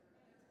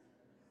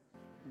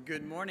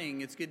Good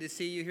morning. It's good to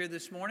see you here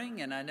this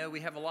morning, and I know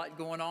we have a lot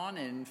going on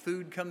and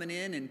food coming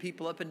in and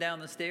people up and down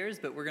the stairs,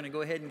 but we're going to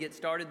go ahead and get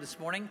started this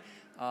morning.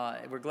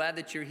 We're glad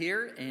that you're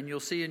here, and you'll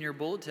see in your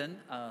bulletin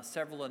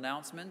several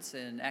announcements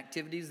and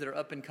activities that are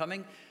up and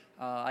coming.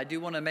 I do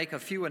want to make a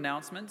few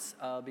announcements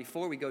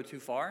before we go too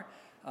far.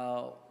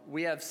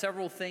 We have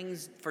several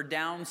things for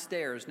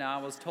downstairs. Now,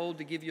 I was told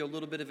to give you a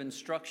little bit of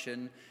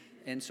instruction,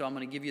 and so I'm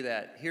going to give you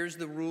that. Here's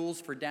the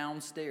rules for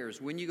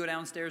downstairs. When you go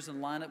downstairs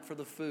and line up for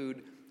the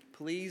food,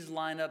 please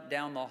line up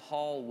down the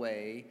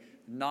hallway,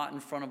 not in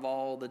front of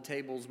all the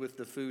tables with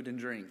the food and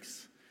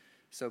drinks.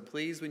 So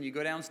please, when you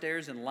go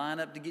downstairs and line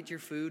up to get your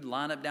food,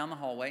 line up down the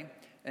hallway.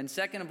 And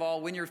second of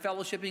all, when you're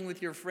fellowshipping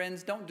with your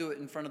friends, don't do it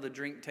in front of the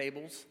drink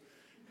tables.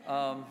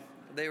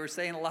 They were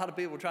saying a lot of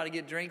people try to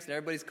get drinks and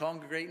everybody's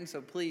congregating, so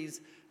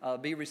please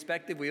be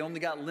respectful. We only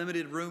got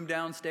limited room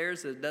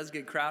downstairs, so it does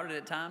get crowded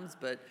at times,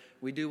 but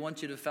we do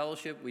want you to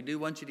fellowship. We do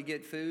want you to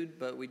get food,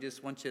 but we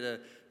just want you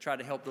to try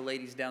to help the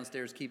ladies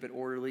downstairs keep it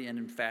orderly and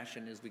in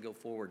fashion as we go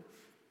forward.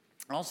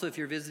 Also, if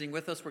you're visiting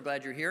with us, we're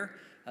glad you're here.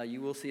 You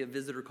will see a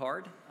visitor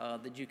card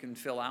that you can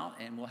fill out,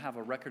 and we'll have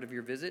a record of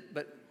your visit.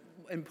 But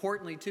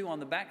importantly, too, on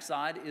the back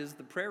side is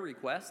the prayer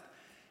request.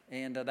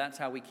 And that's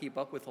how we keep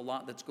up with a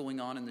lot that's going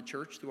on in the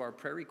church through our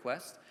prayer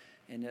requests.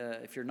 And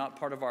if you're not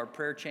part of our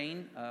prayer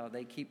chain,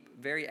 they keep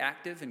very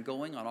active and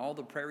going on all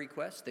the prayer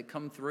requests that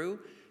come through.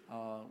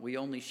 We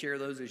only share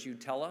those as you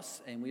tell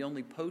us, and we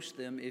only post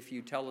them if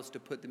you tell us to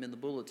put them in the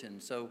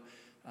bulletin. So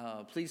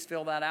please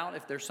fill that out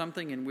if there's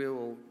something, and we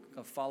will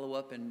follow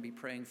up and be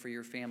praying for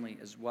your family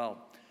as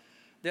well.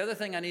 The other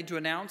thing I need to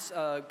announce,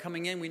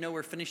 coming in, we know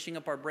we're finishing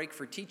up our break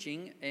for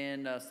teaching,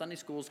 and Sunday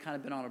school's kind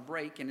of been on a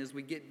break, and as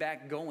we get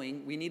back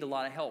going, we need a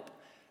lot of help.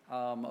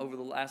 Over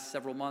the last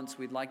several months,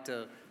 we'd like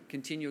to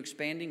continue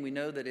expanding. We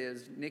know that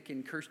as Nick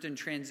and Kirsten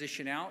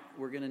transition out,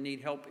 we're going to need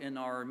help in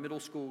our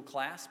middle school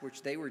class,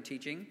 which they were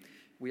teaching.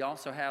 We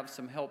also have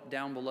some help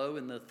down below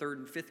in the 3rd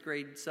and 5th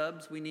grade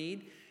subs we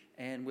need,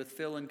 and with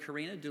Phil and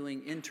Karina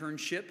doing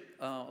internship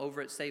over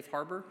at Safe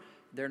Harbor,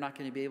 they're not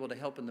going to be able to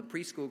help in the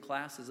preschool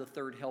class as a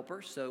third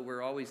helper, so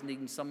we're always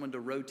needing someone to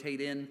rotate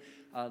in.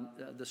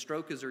 The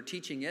Strokers are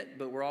teaching it,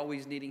 but we're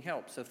always needing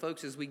help. So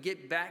folks, as we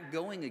get back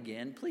going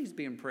again, please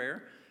be in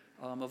prayer.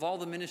 Of all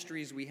the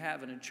ministries we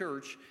have in a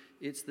church,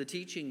 it's the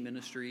teaching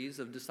ministries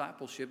of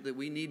discipleship that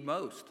we need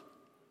most.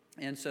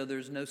 And so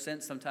there's no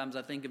sense sometimes,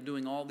 I think, of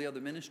doing all the other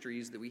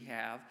ministries that we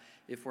have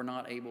if we're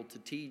not able to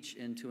teach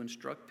and to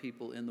instruct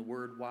people in the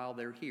Word while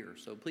they're here.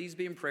 So please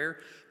be in prayer,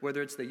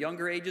 whether it's the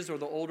younger ages or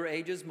the older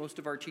ages. Most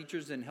of our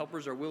teachers and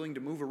helpers are willing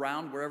to move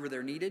around wherever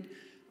they're needed,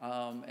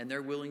 and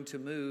they're willing to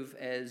move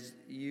as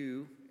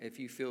you, if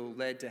you feel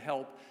led to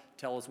help,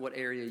 tell us what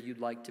area you'd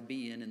like to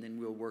be in, and then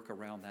we'll work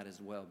around that as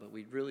well. But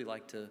we'd really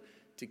like to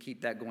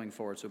keep that going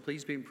forward. So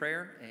please be in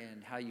prayer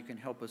and how you can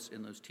help us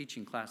in those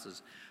teaching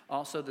classes.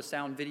 Also, the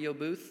sound video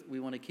booth,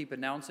 we want to keep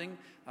announcing.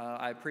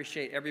 I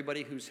appreciate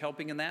everybody who's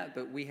helping in that,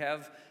 but we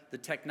have the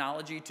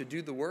technology to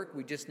do the work.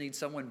 We just need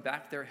someone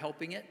back there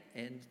helping it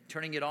and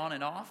turning it on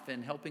and off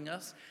and helping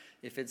us.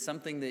 If it's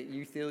something that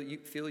you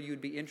feel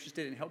you'd be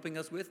interested in helping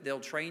us with,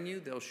 they'll train you,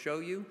 they'll show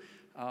you.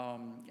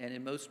 And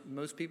in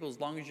most people, as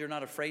long as you're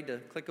not afraid to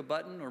click a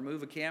button or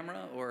move a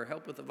camera or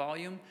help with the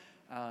volume,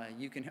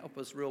 you can help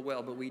us real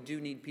well, but we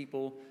do need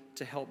people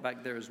to help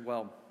back there as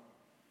well.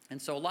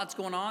 And so lots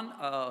going on.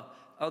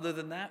 Other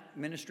than that,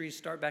 ministries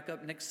start back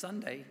up next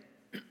Sunday.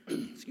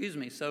 Excuse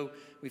me. So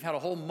we've had a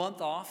whole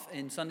month off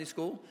in Sunday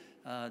school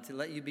to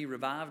let you be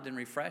revived and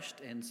refreshed.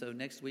 And so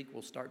next week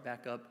we'll start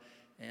back up,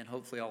 and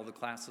hopefully all the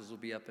classes will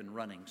be up and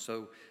running.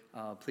 So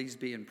please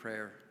be in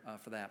prayer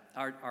for that.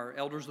 Our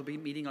elders will be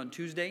meeting on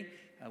Tuesday.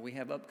 We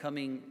have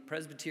upcoming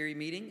Presbytery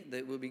meeting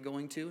that we'll be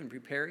going to and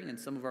preparing, and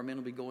some of our men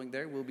will be going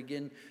there. We'll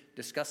begin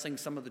discussing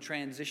some of the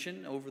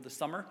transition over the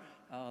summer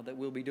that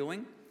we'll be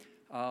doing.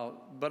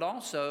 But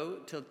also,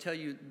 to tell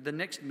you the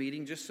next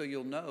meeting, just so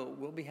you'll know,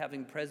 we'll be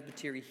having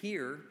Presbytery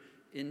here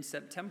in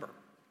September.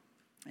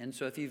 And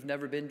so if you've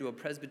never been to a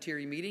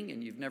Presbytery meeting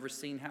and you've never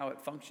seen how it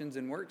functions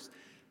and works,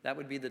 that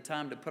would be the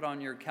time to put on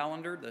your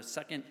calendar the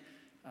second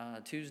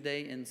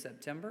Tuesday in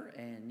September,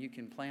 and you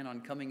can plan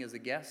on coming as a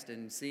guest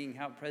and seeing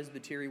how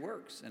Presbytery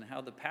works and how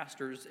the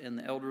pastors and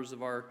the elders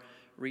of our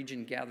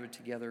region gather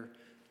together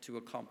to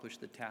accomplish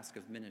the task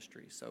of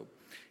ministry. So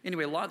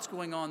anyway, lots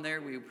going on there.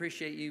 We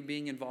appreciate you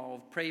being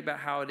involved. Pray about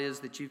how it is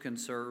that you can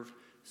serve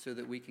so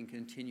that we can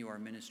continue our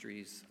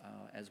ministries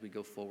as we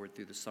go forward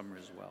through the summer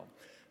as well.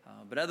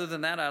 But other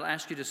than that, I'll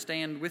ask you to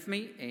stand with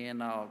me,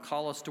 and I'll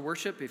call us to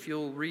worship. If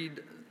you'll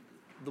read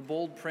the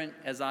bold print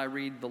as I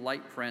read the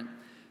light print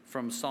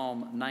from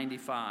Psalm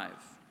 95.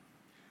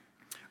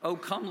 Oh,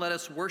 come, let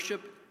us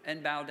worship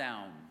and bow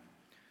down.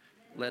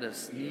 Let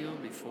us kneel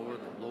before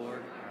the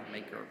Lord our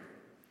Maker.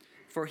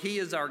 For he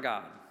is our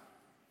God,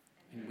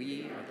 and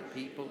we are the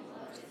people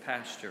of his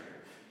pasture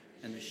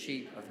and the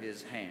sheep of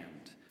his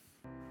hand.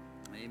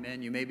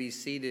 Amen. You may be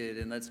seated,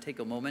 and let's take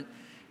a moment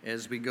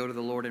as we go to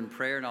the Lord in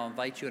prayer, and I'll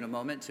invite you in a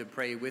moment to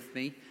pray with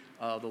me.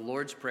 The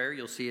Lord's Prayer,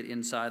 you'll see it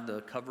inside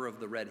the cover of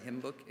the red hymn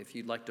book if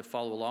you'd like to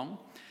follow along.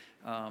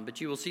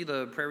 But you will see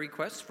the prayer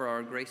requests for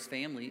our Grace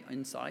family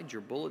inside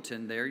your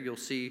bulletin there. You'll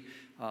see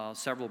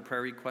several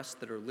prayer requests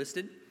that are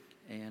listed,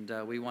 and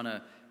we want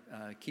to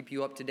keep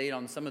you up to date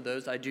on some of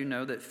those. I do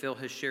know that Phil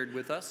has shared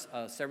with us.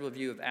 Several of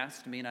you have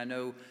asked me, and I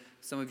know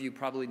some of you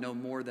probably know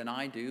more than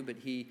I do, but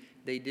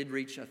they did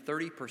reach a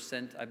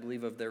 30%, I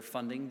believe, of their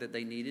funding that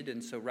they needed.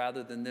 And so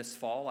rather than this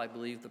fall, I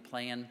believe the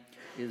plan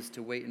is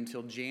to wait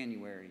until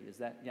January. Is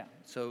that? Yeah.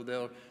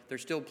 So they're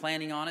still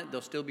planning on it. They'll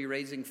still be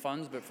raising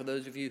funds. But for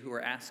those of you who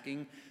are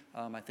asking,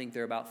 I think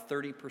they're about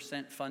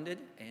 30% funded,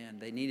 and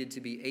they needed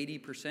to be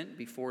 80%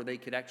 before they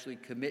could actually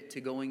commit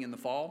to going in the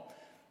fall.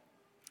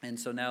 And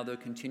so now they'll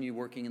continue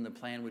working, and the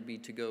plan would be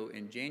to go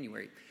in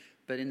January.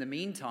 But in the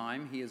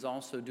meantime, he is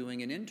also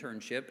doing an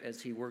internship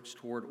as he works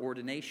toward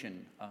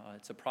ordination.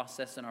 It's a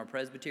process in our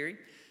presbytery.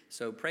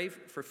 So pray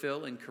for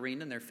Phil and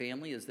Karina and their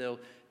family as they'll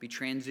be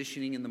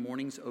transitioning in the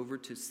mornings over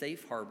to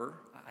Safe Harbor.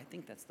 I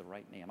think that's the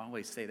right name. I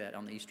always say that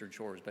on the Eastern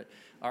Shores. But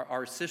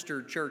our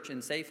sister church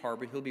in Safe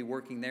Harbor, he'll be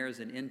working there as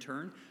an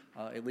intern,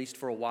 at least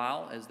for a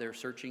while, as they're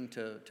searching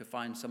to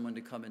find someone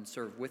to come and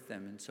serve with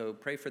them. And so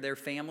pray for their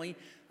family.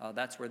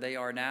 That's where they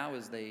are now,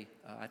 as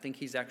I think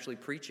he's actually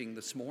preaching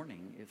this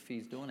morning, if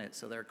he's doing it.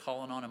 So they're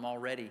calling on him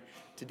already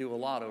to do a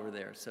lot over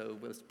there. So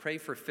let's pray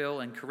for Phil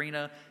and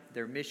Karina,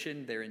 their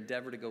mission, their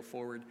endeavor to go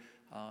forward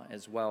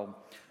as well.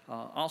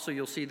 Also,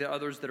 you'll see the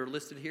others that are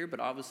listed here, but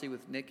obviously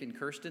with Nick and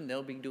Kirsten,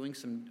 they'll be doing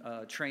some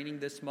training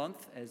this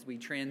month as we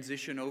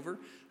transition over.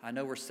 I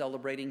know we're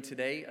celebrating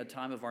today a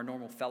time of our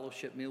normal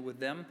fellowship meal with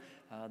them.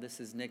 This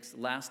is Nick's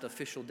last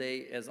official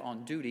day as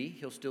on duty.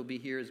 He'll still be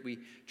here as we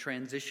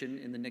transition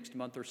in the next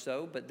month or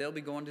so, but they'll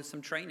be going to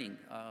some training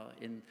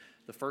in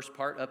the first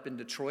part up in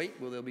Detroit,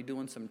 where they'll be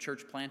doing some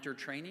church planter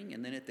training,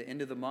 and then at the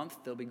end of the month,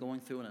 they'll be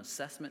going through an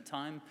assessment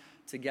time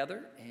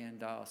together,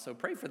 and so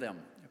pray for them.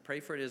 Pray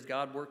for it as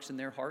God works in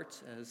their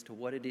hearts as to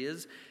what it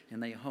is,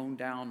 and they hone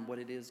down what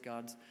it is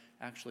God's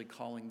actually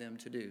calling them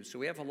to do. So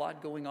we have a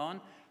lot going on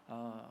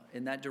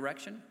in that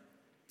direction.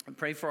 And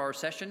pray for our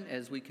session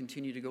as we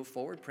continue to go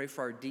forward. Pray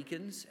for our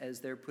deacons as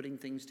they're putting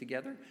things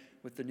together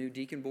with the new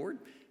deacon board.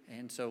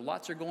 And so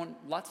lots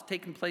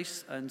taking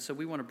place, and so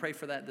we want to pray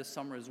for that this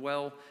summer as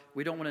well.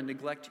 We don't want to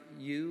neglect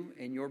you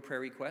and your prayer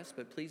requests,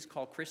 but please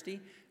call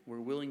Christy. We're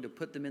willing to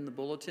put them in the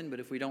bulletin, but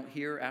if we don't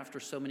hear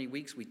after so many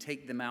weeks, we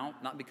take them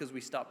out, not because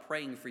we stop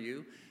praying for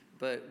you,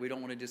 but we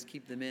don't want to just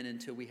keep them in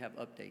until we have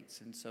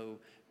updates. And so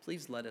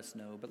please let us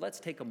know. But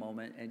let's take a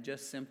moment and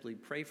just simply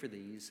pray for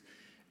these,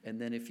 and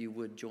then if you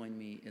would join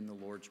me in the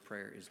Lord's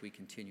Prayer as we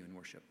continue in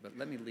worship. But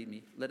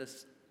let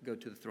us go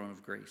to the throne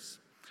of grace.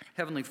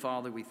 Heavenly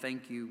Father, we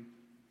thank you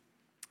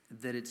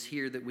that it's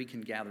here that we can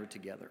gather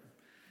together.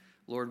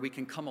 Lord, we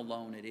can come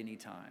alone at any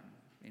time,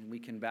 and we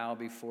can bow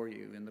before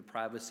you in the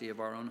privacy of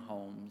our own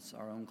homes,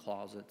 our own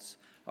closets,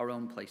 our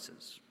own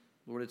places.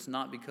 Lord, it's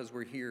not because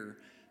we're here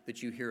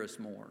that you hear us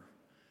more,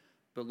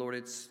 but Lord,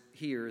 it's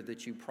here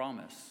that you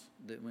promise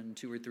that when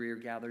 2 or 3 are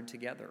gathered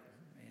together,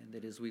 and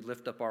that as we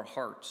lift up our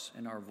hearts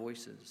and our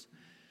voices,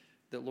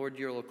 that Lord,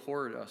 you'll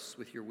accord us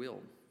with your will,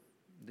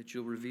 that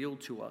you'll reveal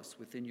to us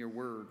within your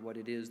word what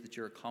it is that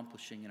you're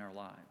accomplishing in our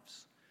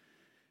lives.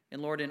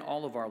 And Lord, in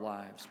all of our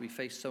lives, we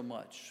face so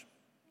much.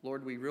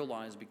 Lord, we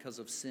realize because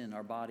of sin,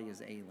 our body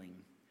is ailing.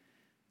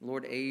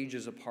 Lord, age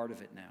is a part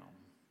of it now.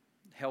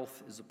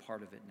 Health is a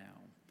part of it now.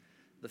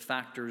 The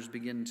factors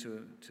begin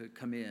to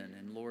come in.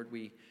 And Lord,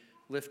 we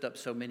lift up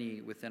so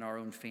many within our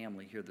own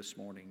family here this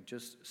morning,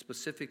 just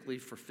specifically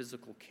for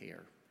physical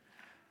care.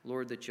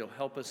 Lord, that you'll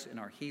help us in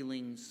our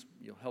healings.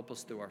 You'll help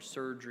us through our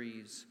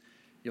surgeries.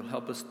 You'll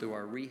help us through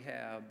our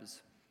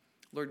rehabs.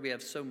 Lord, we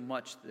have so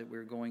much that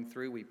we're going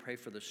through. We pray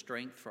for the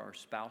strength for our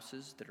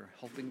spouses that are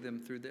helping them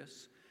through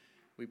this.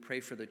 We pray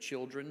for the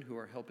children who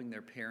are helping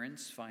their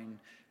parents find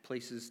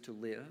places to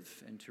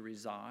live and to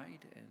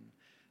reside. And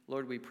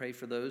Lord, we pray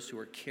for those who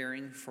are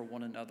caring for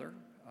one another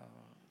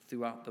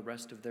throughout the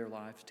rest of their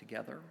lives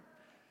together.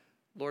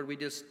 Lord, we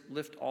just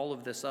lift all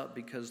of this up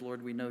because,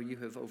 Lord, we know you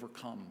have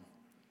overcome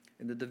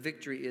and that the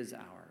victory is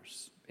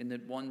ours, and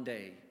that one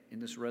day in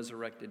this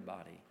resurrected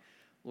body,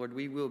 Lord,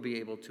 we will be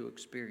able to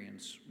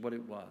experience what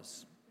it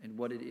was and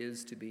what it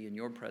is to be in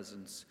your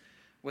presence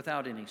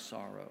without any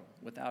sorrow,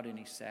 without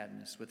any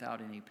sadness,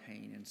 without any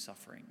pain and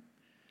suffering.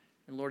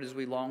 And Lord, as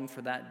we long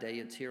for that day,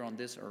 it's here on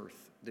this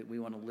earth that we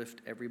want to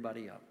lift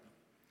everybody up.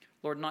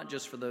 Lord, not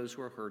just for those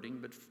who are hurting,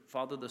 but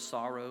Father, the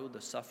sorrow,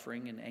 the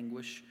suffering and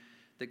anguish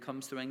that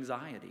comes through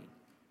anxiety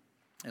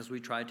as we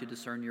try to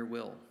discern your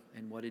will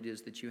and what it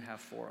is that you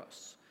have for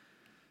us.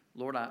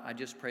 Lord, I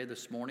just pray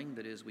this morning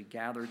that as we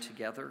gather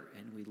together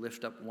and we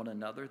lift up one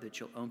another, that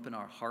you'll open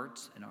our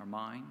hearts and our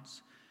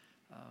minds,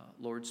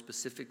 Lord,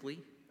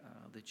 specifically,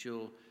 that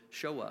you'll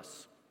show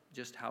us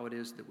just how it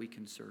is that we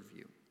can serve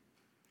you.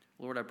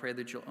 Lord, I pray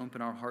that you'll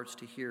open our hearts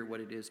to hear what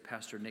it is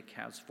Pastor Nick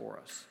has for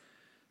us,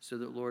 so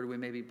that, Lord, we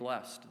may be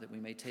blessed, that we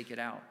may take it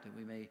out, that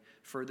we may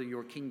further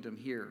your kingdom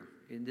here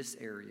in this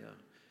area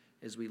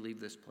as we leave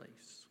this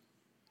place.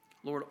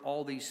 Lord,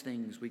 all these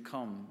things we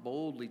come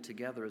boldly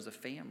together as a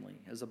family,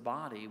 as a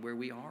body where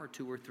we are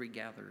 2 or 3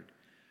 gathered.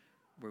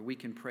 where we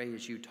can pray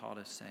as you taught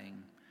us,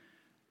 saying,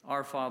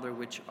 Our Father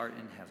which art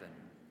in heaven,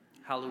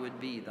 hallowed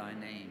be thy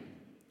name.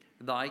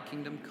 Thy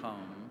kingdom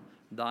come,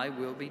 thy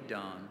will be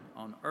done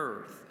on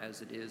earth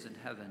as it is in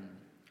heaven.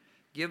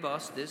 Give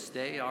us this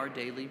day our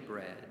daily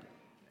bread,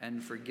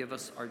 and forgive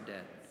us our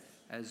debt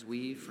as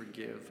we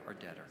forgive our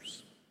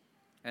debtors.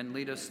 And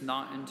lead us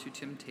not into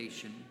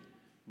temptation,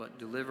 but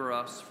deliver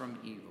us from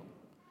evil.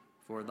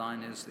 For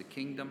thine is the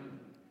kingdom,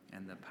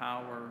 and the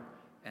power,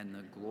 and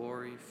the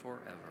glory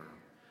forever.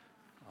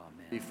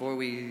 Amen. Before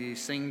we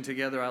sing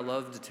together, I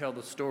love to tell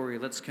the story.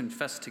 Let's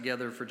confess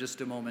together for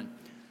just a moment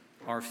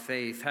our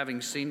faith.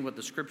 Having seen what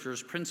the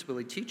scriptures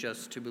principally teach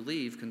us to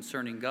believe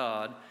concerning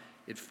God,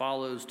 it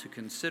follows to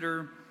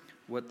consider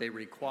what they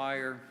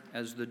require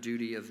as the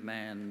duty of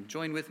man.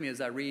 Join with me as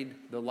I read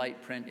the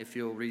light print, if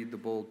you'll read the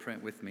bold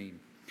print with me.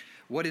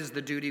 What is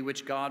the duty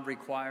which God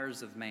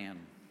requires of man?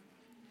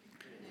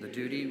 The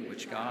duty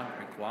which God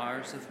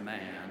requires of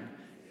man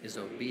is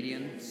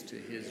obedience to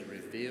his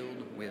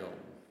revealed will.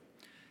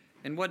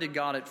 And what did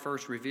God at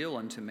first reveal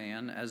unto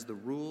man as the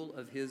rule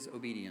of his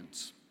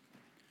obedience?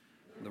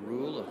 The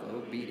rule of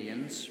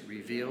obedience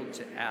revealed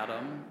to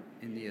Adam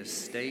in the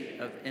estate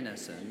of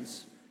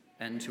innocence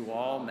and to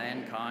all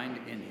mankind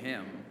in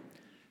him,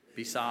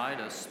 beside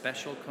a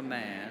special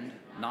command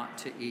not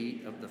to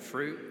eat of the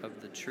fruit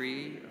of the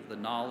tree of the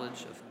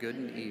knowledge of good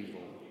and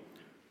evil,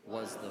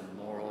 was the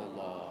moral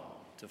law.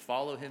 To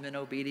follow him in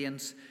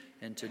obedience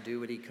and to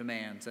do what he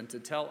commands and to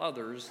tell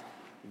others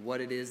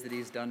what it is that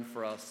he's done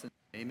for us.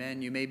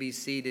 Amen. You may be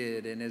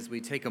seated, and as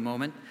we take a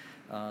moment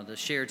to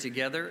share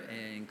together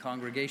in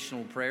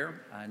congregational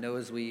prayer, I know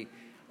as we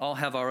all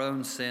have our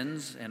own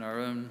sins and our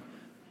own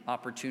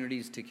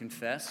opportunities to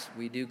confess,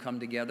 we do come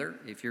together.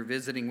 If you're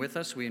visiting with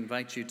us, we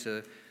invite you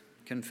to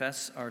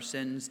confess our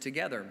sins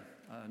together,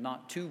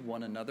 not to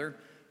one another,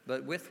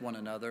 but with one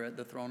another at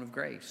the throne of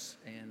grace,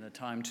 and a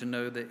time to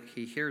know that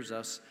he hears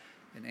us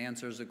and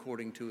answers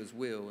according to his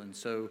will. And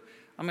so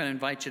I'm going to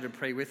invite you to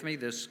pray with me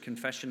this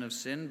confession of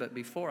sin, but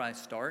before I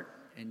start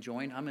and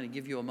join, I'm going to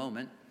give you a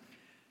moment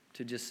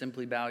to just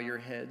simply bow your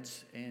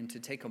heads and to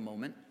take a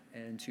moment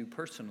and to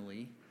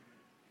personally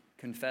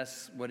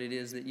confess what it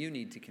is that you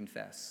need to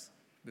confess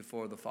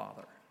before the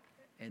Father.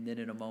 And then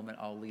in a moment,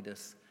 I'll lead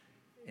us,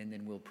 and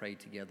then we'll pray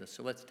together.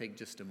 So let's take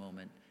just a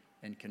moment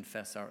and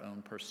confess our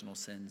own personal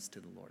sins to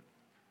the Lord.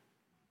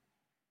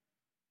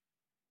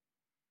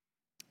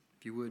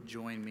 If you would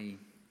join me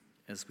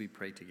as we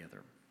pray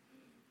together.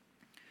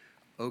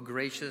 O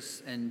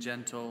gracious and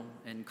gentle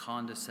and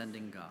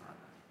condescending God,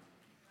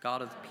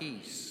 God of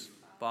peace,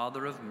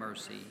 Father of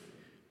mercy,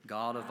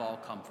 God of all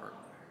comfort,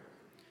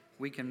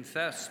 we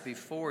confess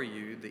before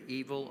you the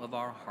evil of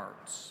our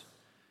hearts.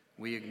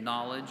 We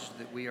acknowledge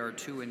that we are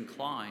too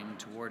inclined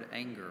toward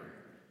anger,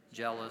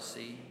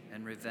 jealousy,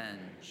 and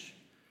revenge,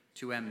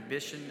 to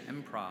ambition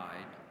and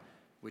pride,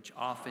 which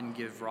often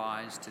give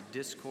rise to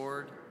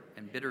discord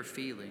and bitter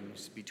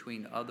feelings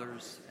between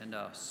others and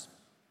us.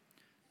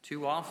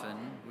 Too often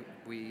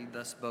we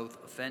thus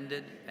both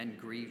offended and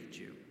grieved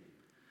you.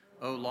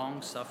 O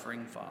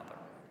long-suffering Father,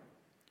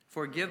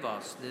 forgive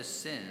us this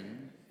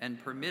sin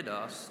and permit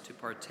us to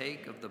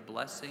partake of the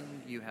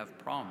blessing you have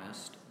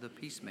promised the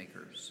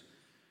peacemakers,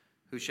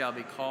 who shall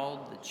be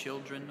called the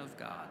children of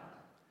God,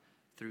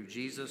 through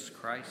Jesus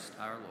Christ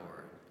our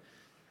Lord.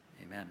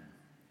 Amen.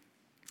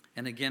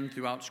 And again,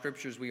 throughout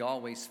scriptures, we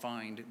always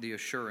find the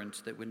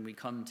assurance that when we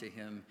come to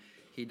him,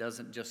 he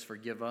doesn't just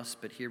forgive us,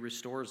 but he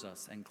restores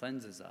us and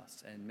cleanses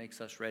us and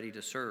makes us ready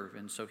to serve.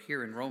 And so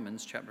here in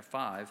Romans chapter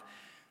 5,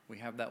 we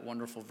have that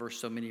wonderful verse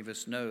so many of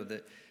us know,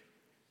 that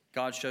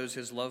God shows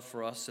his love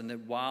for us, and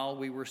that while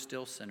we were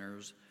still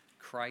sinners,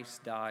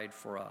 Christ died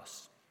for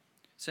us.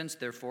 Since,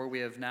 therefore, we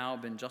have now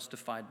been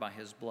justified by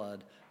his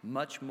blood,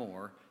 much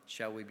more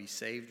shall we be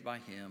saved by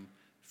him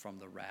from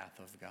the wrath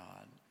of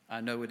God.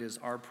 I know it is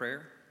our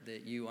prayer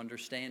that you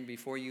understand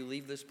before you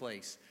leave this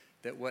place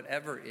that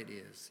whatever it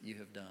is you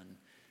have done,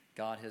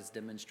 God has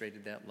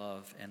demonstrated that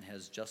love and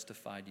has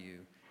justified you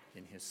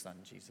in his Son,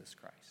 Jesus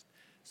Christ.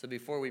 So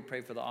before we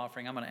pray for the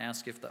offering, I'm going to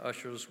ask if the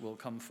ushers will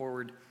come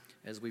forward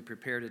as we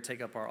prepare to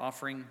take up our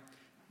offering.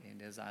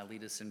 And as I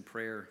lead us in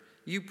prayer,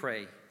 you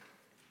pray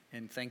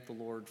and thank the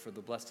Lord for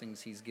the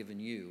blessings he's given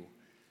you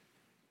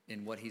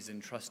in what he's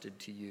entrusted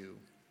to you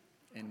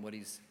and what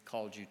he's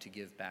called you to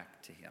give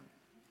back to him.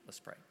 Let's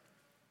pray.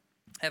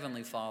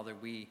 Heavenly Father,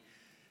 we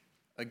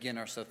again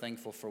are so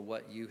thankful for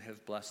what you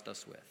have blessed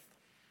us with.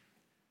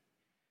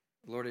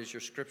 Lord, as your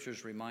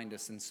scriptures remind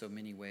us in so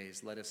many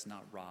ways, let us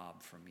not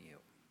rob from you.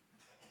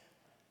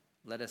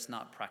 Let us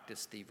not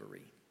practice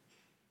thievery.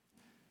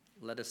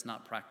 Let us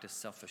not practice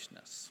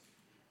selfishness.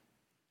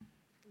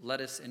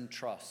 Let us in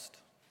trust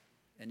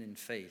and in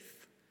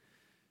faith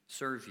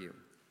serve you.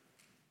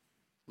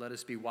 Let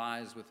us be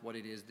wise with what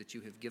it is that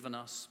you have given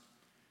us.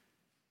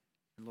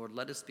 And Lord,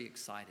 let us be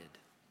excited.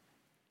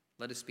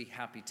 Let us be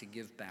happy to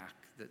give back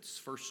that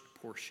first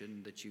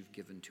portion that you've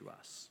given to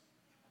us,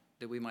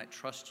 that we might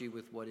trust you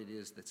with what it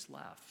is that's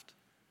left,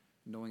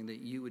 knowing that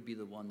you would be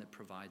the one that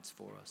provides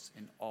for us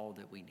in all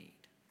that we need.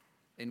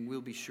 and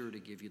we'll be sure to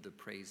give you the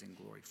praise and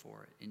glory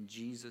for it. In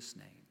Jesus'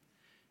 name,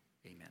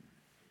 amen.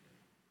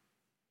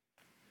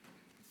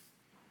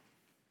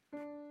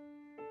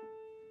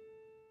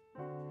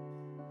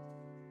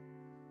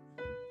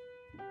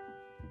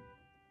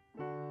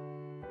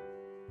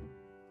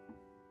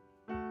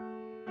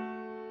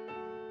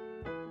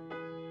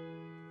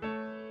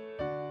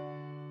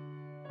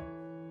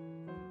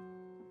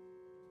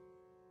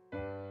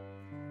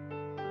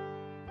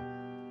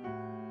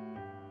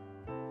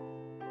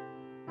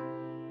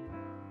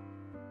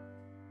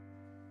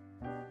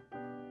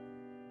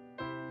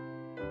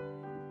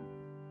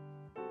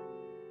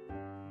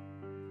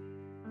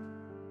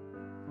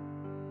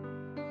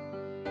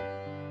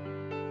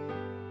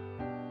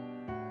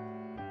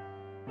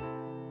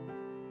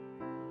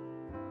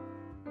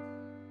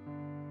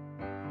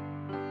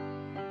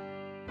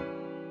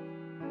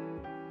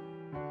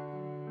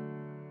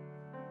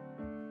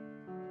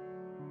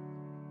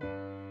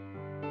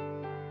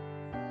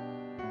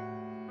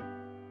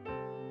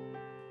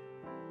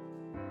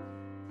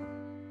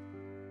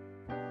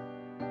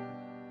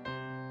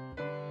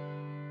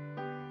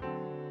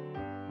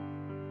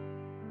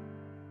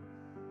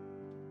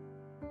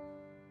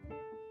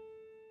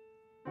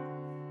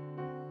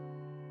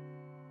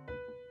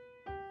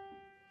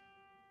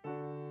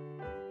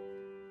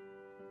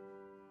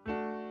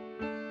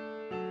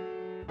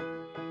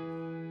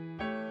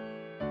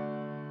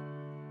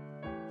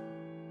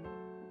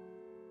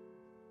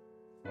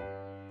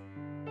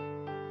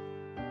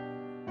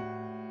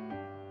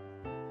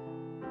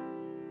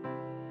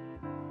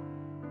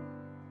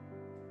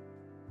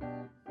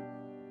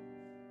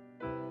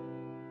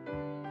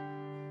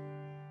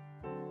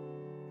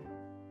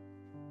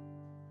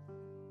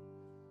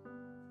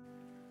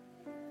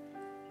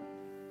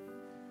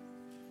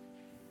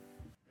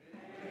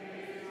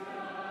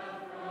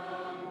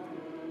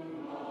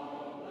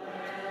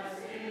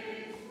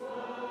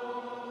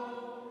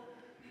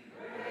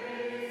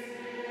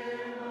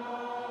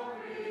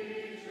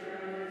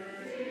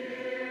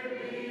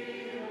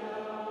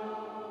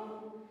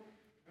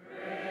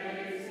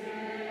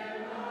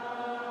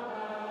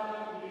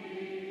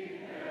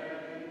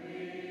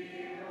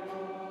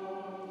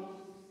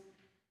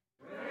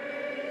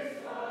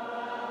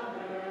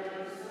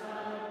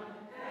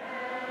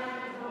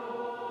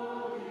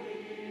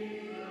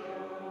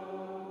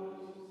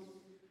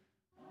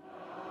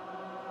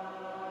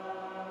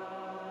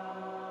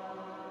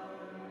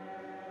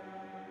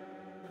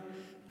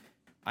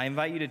 I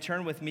invite you to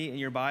turn with me in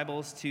your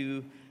Bibles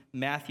to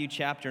Matthew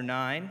chapter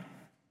 9.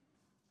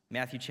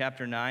 Matthew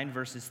chapter 9,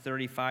 verses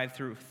 35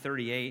 through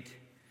 38.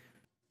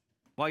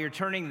 While you're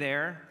turning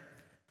there,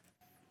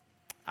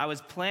 I was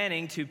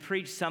planning to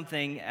preach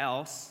something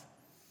else,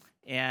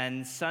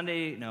 and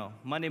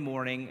Monday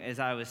morning, as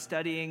I was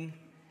studying,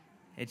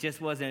 it just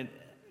wasn't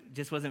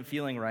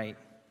feeling right.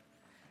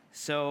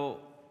 So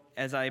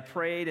as I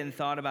prayed and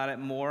thought about it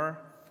more,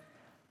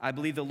 I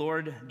believe the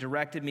Lord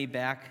directed me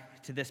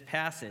back to this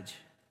passage.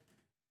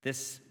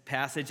 This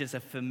passage is a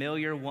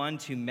familiar one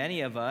to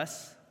many of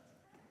us.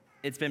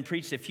 It's been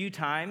preached a few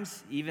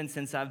times, even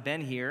since I've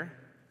been here.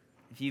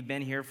 If you've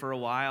been here for a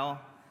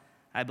while,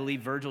 I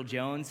believe Virgil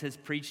Jones has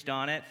preached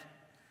on it.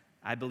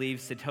 I believe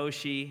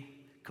Satoshi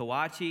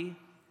Kawachi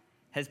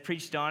has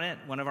preached on it,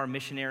 one of our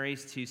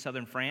missionaries to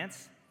southern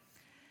France.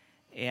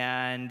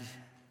 And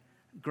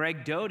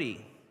Greg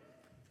Doty,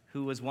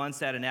 who was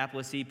once at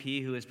Annapolis EP,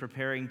 who is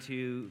preparing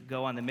to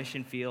go on the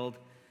mission field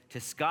to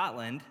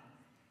Scotland,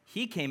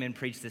 he came and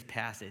preached this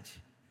passage.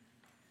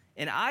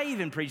 And I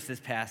even preached this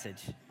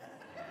passage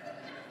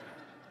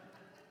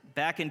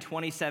back in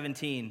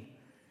 2017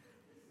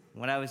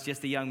 when I was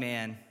just a young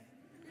man.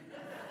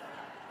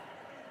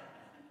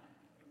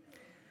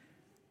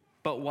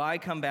 But why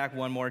come back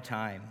one more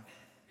time?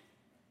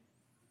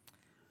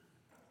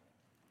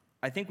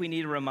 I think we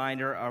need a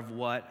reminder of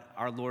what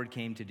our Lord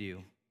came to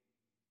do.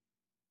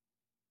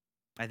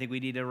 I think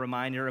we need a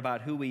reminder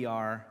about who we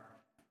are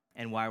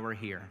and why we're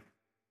here.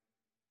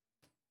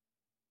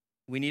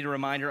 We need a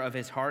reminder of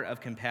his heart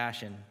of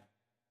compassion.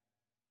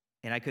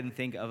 And I couldn't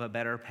think of a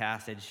better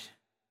passage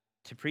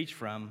to preach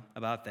from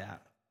about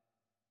that.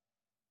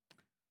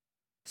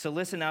 So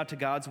listen now to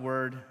God's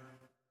word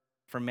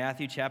from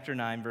Matthew chapter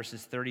 9,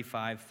 verses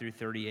 35 through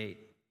 38.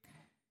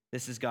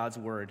 This is God's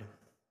word.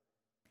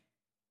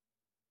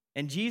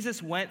 And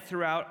Jesus went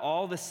throughout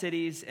all the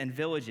cities and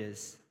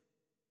villages,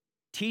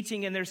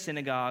 teaching in their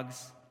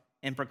synagogues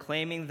and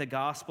proclaiming the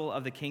gospel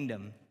of the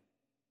kingdom,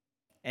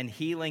 and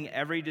healing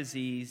every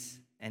disease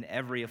and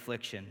every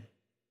affliction.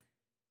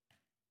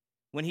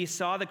 When he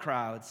saw the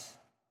crowds,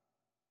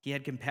 he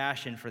had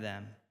compassion for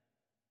them,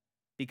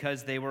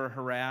 because they were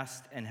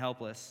harassed and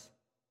helpless,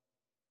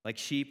 like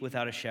sheep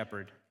without a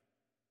shepherd.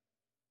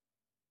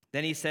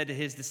 Then he said to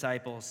his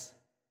disciples,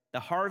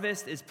 "The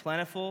harvest is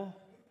plentiful,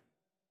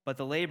 but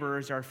the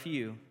laborers are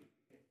few.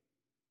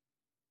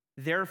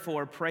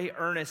 Therefore, pray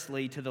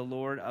earnestly to the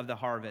Lord of the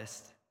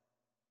harvest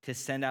to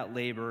send out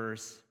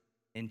laborers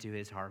into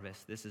his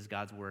harvest." This is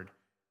God's word.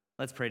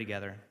 Let's pray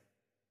together.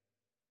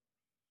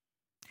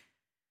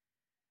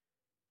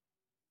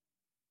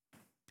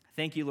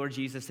 Thank you, Lord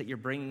Jesus, that you're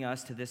bringing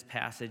us to this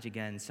passage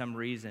again. Some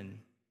reason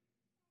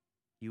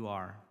you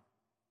are.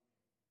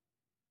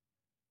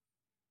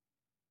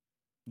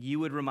 You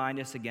would remind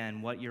us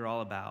again what you're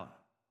all about.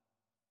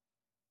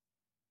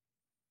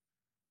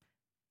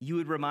 You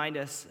would remind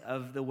us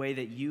of the way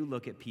that you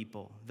look at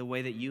people, the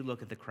way that you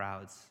look at the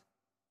crowds.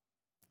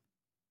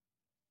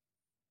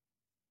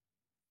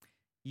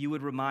 You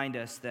would remind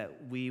us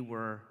that we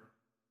were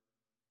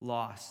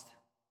lost,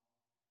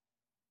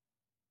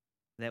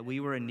 that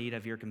we were in need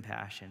of your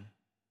compassion,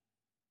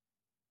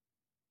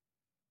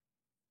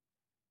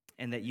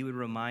 and that you would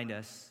remind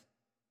us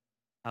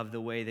of the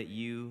way that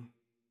you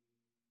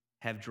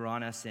have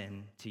drawn us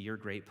in to your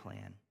great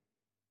plan.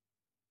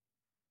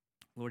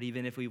 Lord,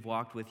 even if we've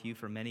walked with you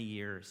for many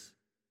years,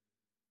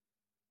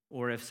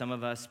 or if some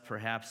of us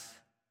perhaps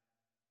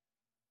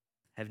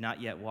have not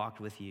yet walked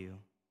with you,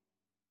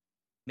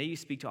 may you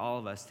speak to all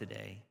of us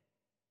today.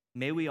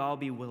 May we all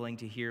be willing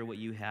to hear what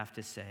you have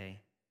to say,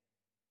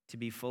 to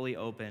be fully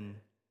open,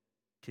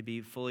 to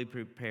be fully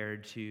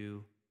prepared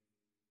to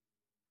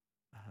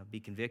be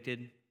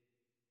convicted,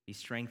 be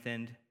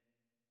strengthened,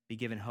 be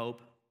given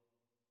hope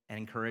and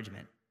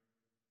encouragement.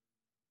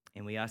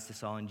 And we ask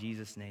this all in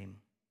Jesus' name.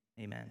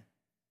 Amen.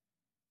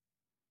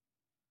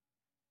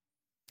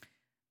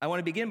 I want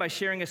to begin by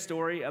sharing a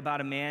story about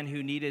a man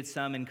who needed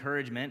some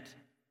encouragement.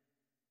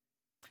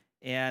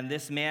 And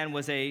this man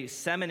was a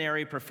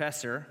seminary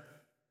professor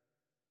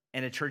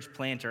and a church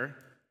planter.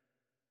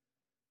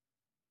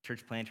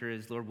 Church planter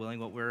is, Lord willing,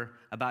 what we're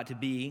about to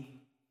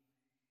be.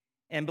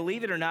 And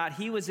believe it or not,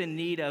 he was in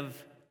need of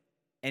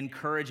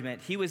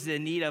encouragement. He was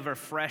in need of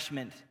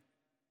refreshment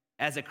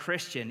as a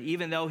Christian,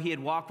 even though he had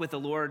walked with the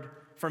Lord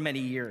for many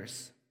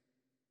years.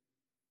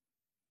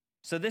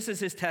 So this is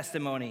his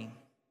testimony.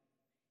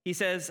 He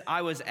says,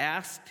 I was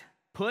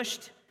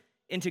pushed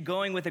into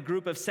going with a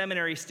group of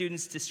seminary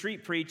students to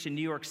street preach in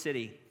New York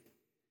City.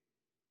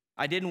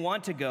 I didn't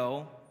want to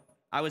go.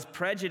 I was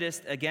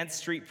prejudiced against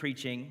street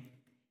preaching.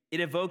 It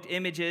evoked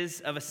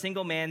images of a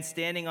single man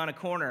standing on a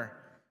corner,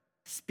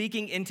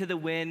 speaking into the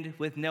wind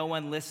with no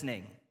one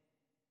listening.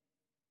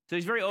 So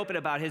he's very open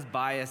about his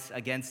bias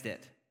against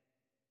it.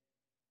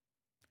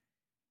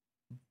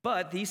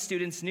 But these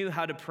students knew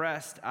how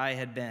depressed I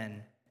had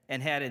been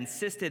and had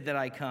insisted that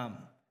I come.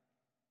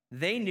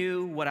 They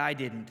knew what I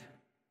didn't.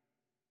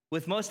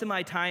 With most of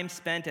my time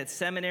spent at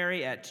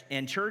seminary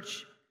and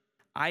church,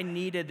 I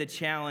needed the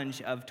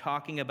challenge of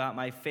talking about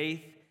my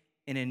faith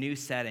in a new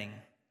setting.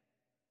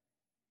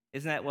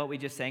 Isn't that what we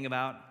just sang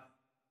about?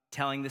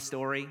 Telling the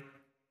story.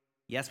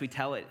 Yes, we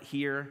tell it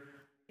here,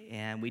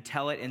 and we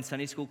tell it in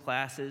Sunday school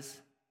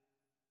classes.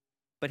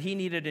 But he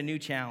needed a new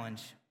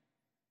challenge.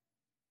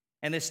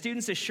 And the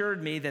students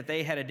assured me that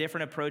they had a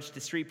different approach to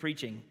street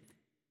preaching.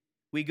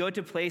 We go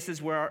to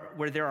places where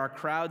there are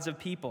crowds of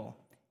people,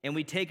 and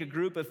we take a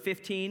group of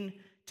 15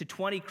 to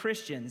 20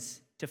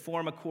 Christians to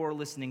form a core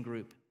listening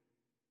group.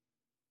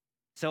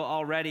 So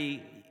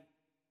already,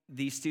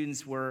 these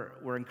students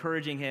were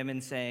encouraging him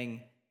and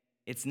saying,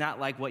 it's not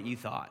like what you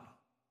thought.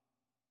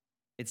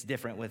 It's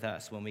different with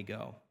us when we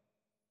go.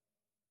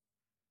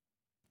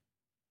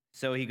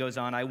 So he goes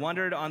on, I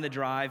wondered on the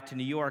drive to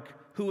New York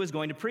who was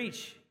going to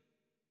preach.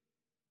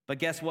 But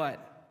guess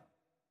what?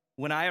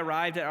 When I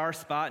arrived at our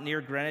spot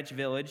near Greenwich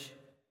Village,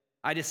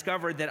 I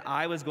discovered that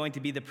I was going to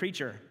be the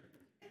preacher.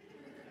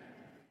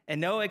 And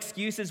no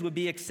excuses would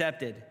be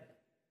accepted.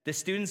 The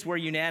students were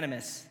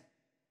unanimous.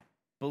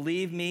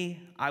 Believe me,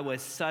 I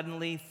was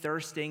suddenly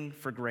thirsting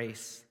for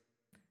grace.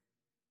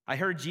 I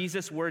heard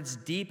Jesus' words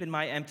deep in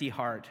my empty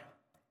heart.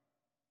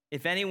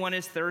 If anyone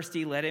is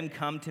thirsty, let him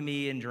come to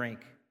me and drink.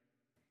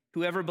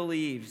 Whoever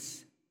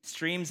believes,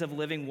 streams of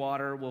living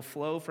water will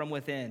flow from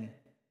within.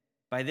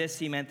 By this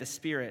he meant the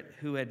Spirit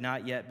who had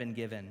not yet been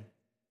given.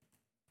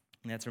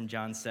 And that's from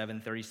John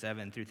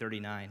 7:37 through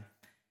 39.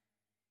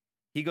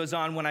 He goes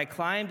on, when I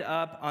climbed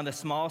up on the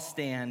small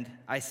stand,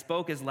 I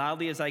spoke as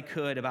loudly as I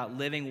could about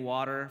living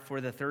water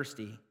for the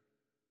thirsty.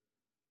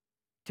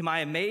 To my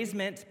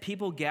amazement,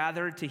 people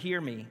gathered to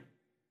hear me.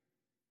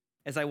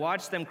 As I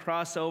watched them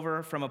cross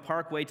over from a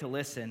parkway to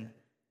listen,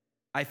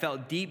 I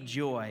felt deep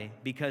joy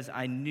because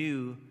I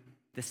knew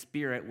the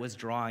Spirit was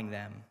drawing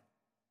them.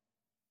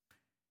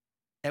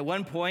 At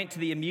one point, to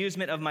the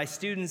amusement of my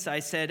students, I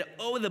said,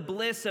 oh, the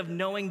bliss of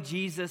knowing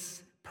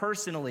Jesus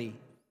personally.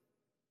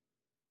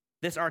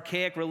 This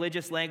archaic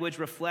religious language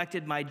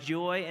reflected my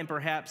joy and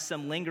perhaps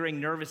some lingering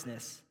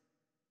nervousness.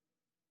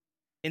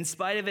 In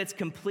spite of its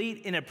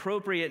complete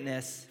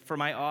inappropriateness for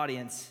my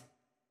audience,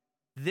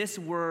 this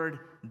word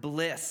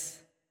bliss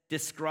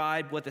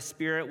described what the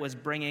Spirit was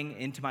bringing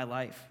into my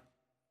life.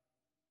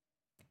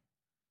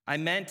 I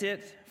meant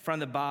it from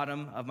the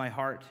bottom of my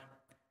heart.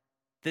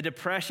 The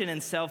depression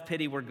and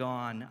self-pity were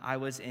gone. I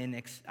was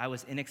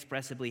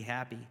inexpressibly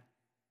happy.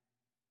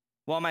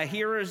 While my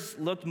hearers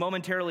looked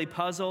momentarily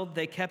puzzled,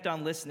 they kept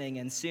on listening,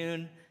 and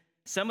soon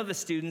some of the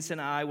students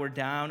and I were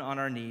down on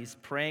our knees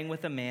praying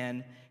with a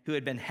man who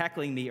had been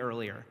heckling me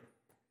earlier.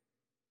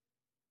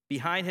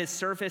 Behind his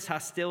surface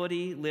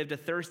hostility lived a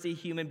thirsty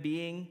human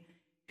being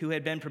who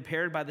had been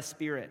prepared by the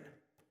Spirit.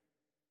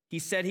 He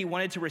said he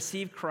wanted to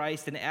receive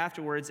Christ and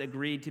afterwards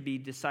agreed to be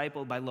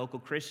discipled by local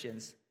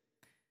Christians.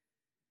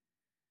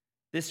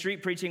 This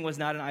street preaching was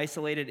not an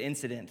isolated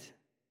incident.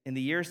 In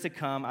the years to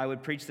come, I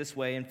would preach this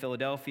way in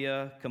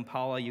Philadelphia,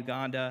 Kampala,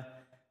 Uganda,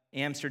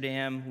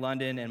 Amsterdam,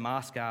 London, and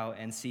Moscow,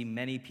 and see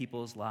many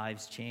people's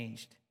lives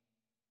changed.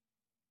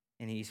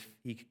 And he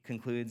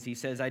concludes, he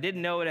says, I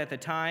didn't know it at the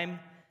time,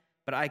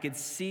 but I could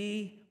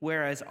see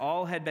whereas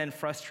all had been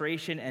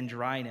frustration and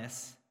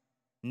dryness,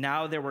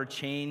 now there were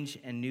change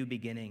and new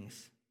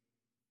beginnings.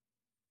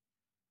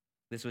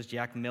 This was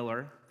Jack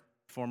Miller,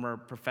 former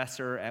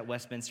professor at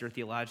Westminster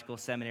Theological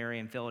Seminary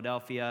in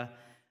Philadelphia.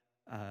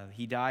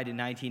 He died in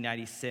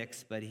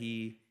 1996, but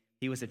he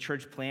was a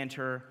church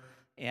planter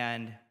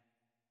and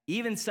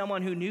even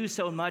someone who knew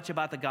so much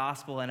about the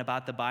gospel and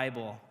about the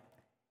Bible.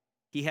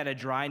 He had a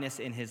dryness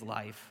in his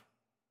life.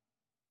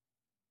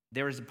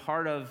 There was a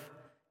part of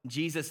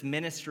Jesus'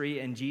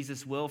 ministry and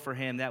Jesus' will for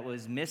him that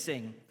was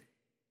missing.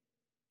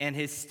 And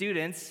his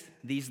students,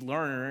 these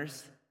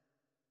learners,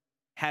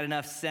 had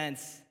enough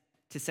sense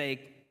to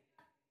say,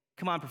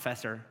 come on,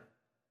 professor,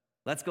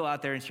 let's go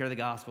out there and share the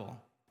gospel.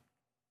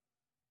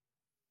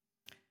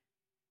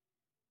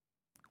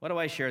 Why do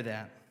I share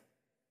that?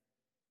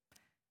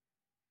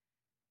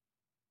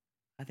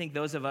 I think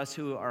those of us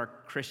who are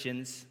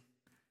Christians,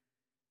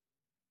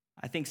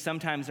 I think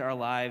sometimes our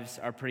lives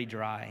are pretty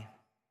dry.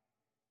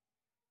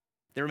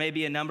 There may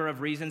be a number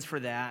of reasons for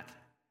that.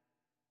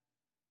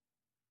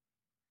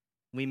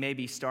 We may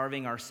be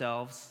starving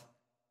ourselves.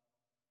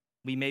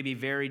 We may be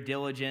very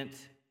diligent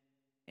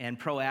and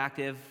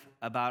proactive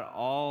about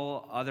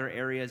all other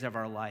areas of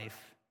our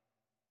life.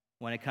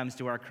 When it comes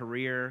to our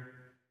career,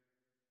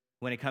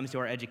 when it comes to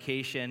our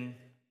education,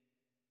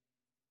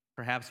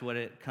 perhaps when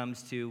it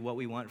comes to what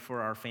we want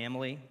for our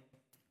family.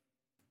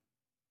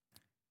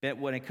 But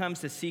when it comes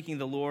to seeking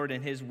the Lord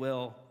and His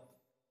will,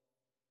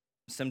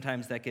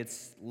 sometimes that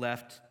gets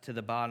left to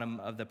the bottom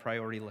of the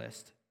priority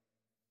list.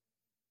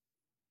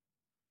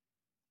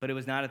 But it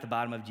was not at the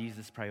bottom of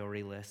Jesus'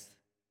 priority list.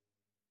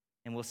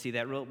 And we'll see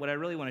that. What I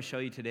really want to show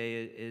you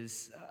today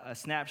is a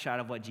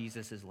snapshot of what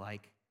Jesus is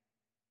like.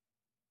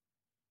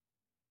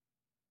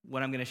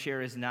 What I'm going to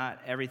share is not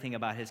everything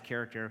about His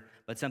character,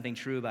 but something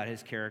true about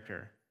His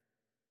character.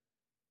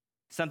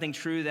 Something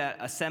true that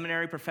a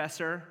seminary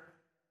professor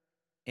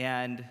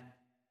and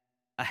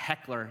a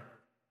heckler,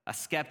 a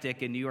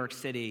skeptic in New York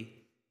City,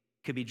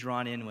 could be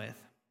drawn in with.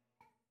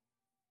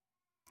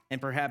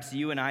 And perhaps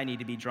you and I need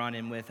to be drawn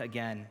in with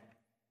again.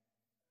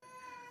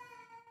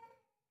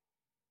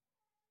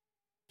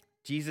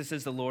 Jesus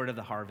is the Lord of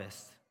the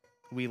harvest,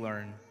 we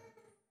learn.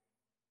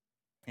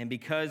 And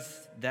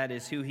because that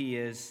is who He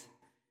is,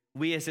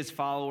 we as His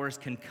followers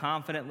can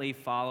confidently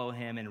follow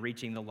Him in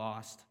reaching the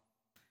lost.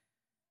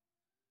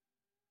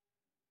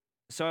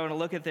 So I want to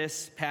look at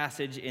this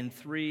passage in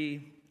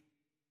three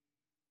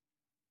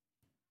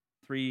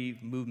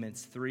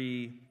movements,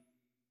 three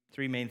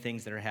main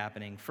things that are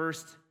happening.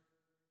 First,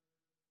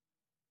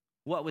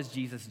 what was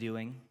Jesus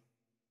doing?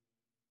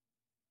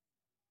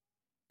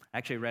 I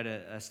actually read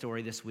a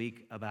story this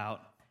week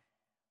about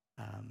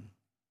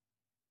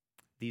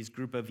these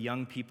group of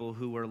young people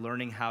who were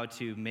learning how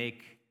to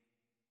make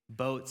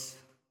boats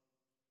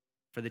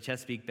for the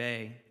Chesapeake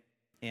Bay.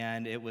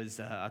 And it was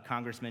a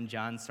Congressman,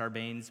 John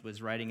Sarbanes, was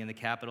writing in the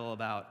Capitol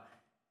about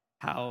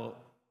how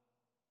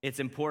it's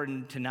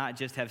important to not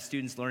just have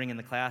students learning in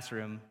the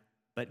classroom,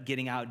 but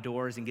getting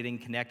outdoors and getting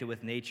connected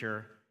with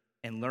nature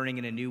and learning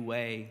in a new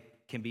way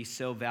can be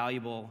so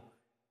valuable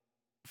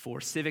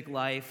for civic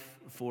life,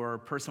 for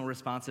personal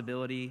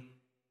responsibility,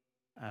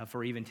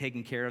 for even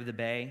taking care of the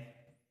bay.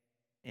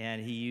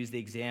 And he used the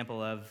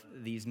example of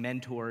these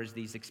mentors,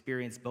 these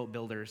experienced boat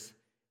builders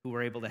who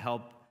were able to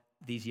help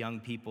these young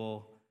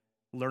people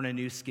learn a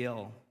new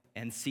skill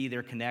and see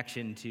their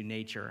connection to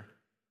nature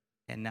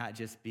and not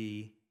just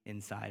be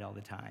inside all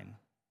the time.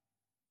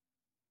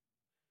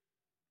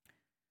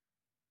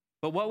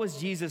 But what was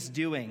Jesus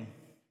doing?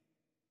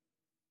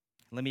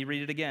 Let me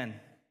read it again.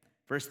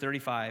 Verse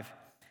 35.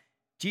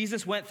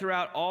 Jesus went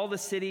throughout all the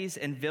cities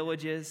and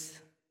villages,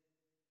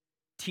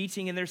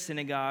 teaching in their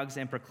synagogues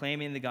and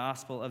proclaiming the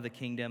gospel of the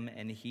kingdom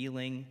and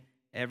healing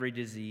every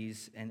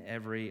disease and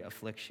every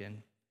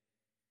affliction.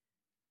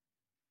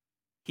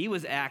 He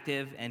was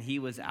active and He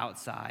was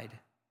outside.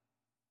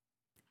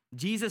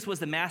 Jesus was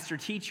the master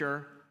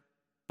teacher,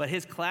 but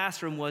His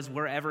classroom was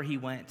wherever He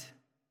went.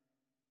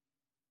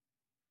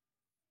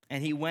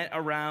 And He went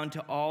around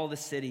to all the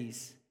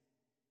cities,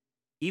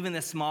 even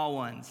the small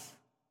ones,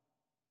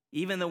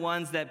 even the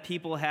ones that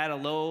people had a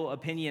low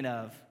opinion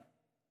of.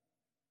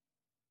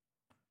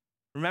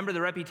 Remember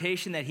the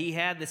reputation that He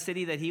had, the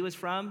city that He was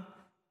from?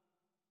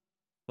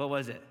 What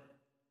was it?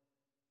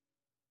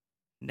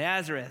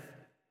 Nazareth.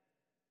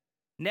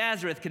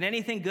 Nazareth, can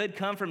anything good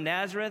come from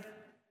Nazareth?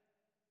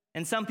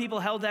 And some people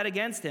held that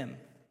against Him.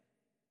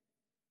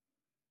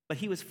 But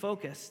He was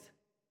focused.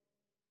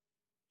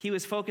 He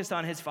was focused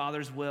on His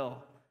Father's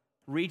will,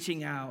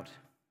 reaching out.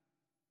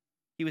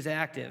 He was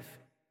active.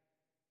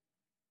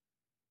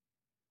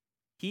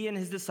 He and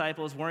his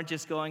disciples weren't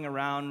just going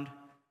around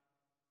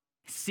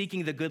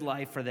seeking the good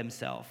life for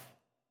themselves.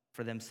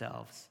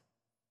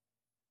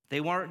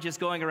 They weren't just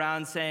going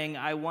around saying,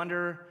 I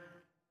wonder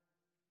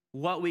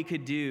what we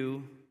could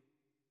do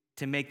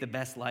to make the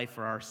best life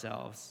for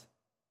ourselves.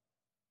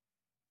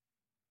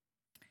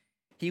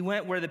 He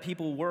went where the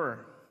people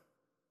were.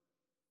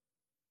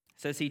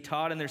 It says he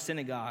taught in their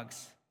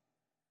synagogues.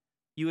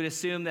 You would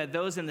assume that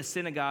those in the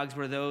synagogues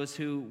were those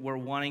who were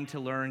wanting to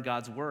learn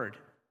God's word.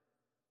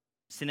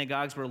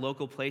 Synagogues were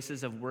local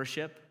places of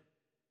worship.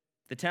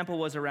 The temple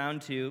was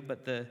around too,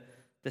 but the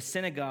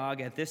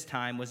synagogue at this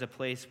time was a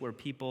place where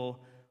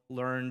people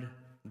learned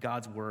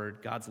God's word,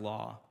 God's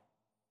law.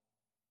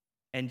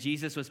 And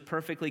Jesus was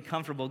perfectly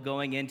comfortable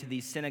going into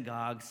these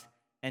synagogues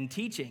and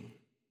teaching.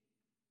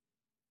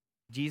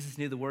 Jesus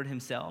knew the word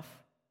himself.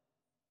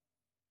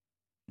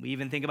 We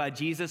even think about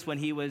Jesus when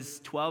he was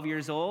 12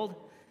 years old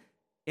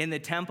in the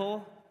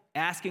temple,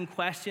 asking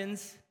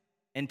questions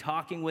and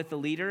talking with the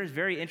leaders.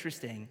 Very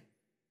interesting.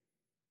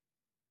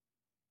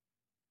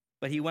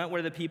 But he went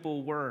where the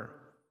people were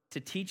to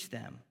teach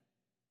them.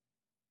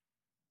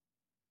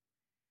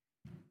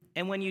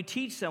 And when you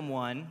teach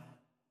someone,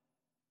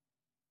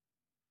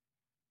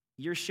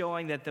 you're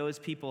showing that those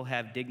people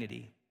have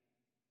dignity.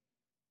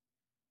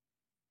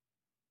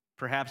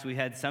 Perhaps we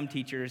had some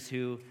teachers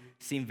who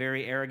seem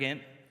very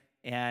arrogant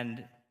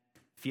and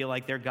feel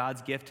like they're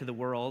God's gift to the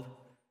world,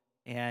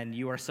 and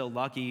you are so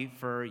lucky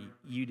for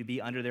you to be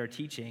under their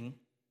teaching.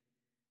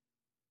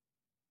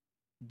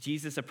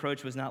 Jesus'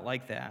 approach was not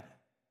like that.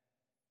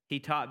 He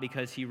taught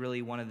because he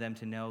really wanted them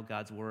to know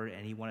God's word,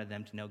 and he wanted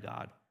them to know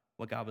God,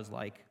 what God was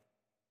like.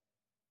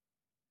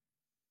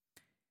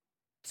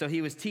 So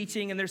he was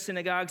teaching in their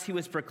synagogues. He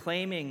was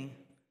proclaiming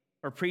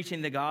or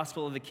preaching the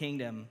gospel of the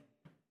kingdom.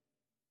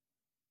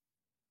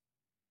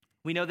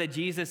 We know that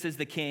Jesus is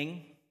the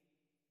king.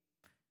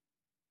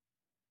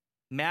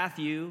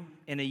 Matthew,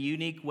 in a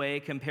unique way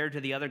compared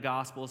to the other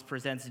gospels,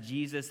 presents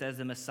Jesus as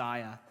the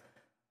Messiah,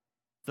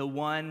 the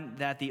one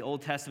that the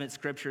Old Testament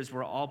scriptures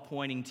were all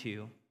pointing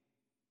to.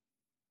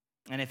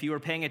 And if you were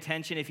paying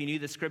attention, if you knew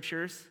the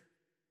scriptures,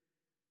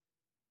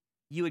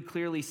 you would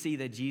clearly see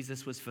that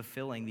Jesus was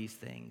fulfilling these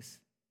things.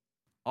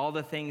 All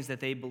the things that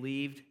they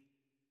believed,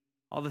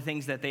 all the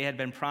things that they had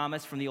been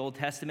promised from the Old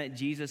Testament,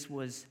 Jesus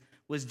was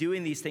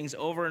doing these things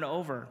over and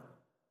over.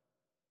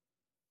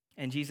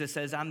 And Jesus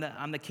says, I'm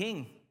the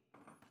king.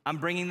 I'm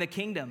bringing the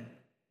kingdom.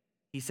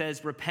 He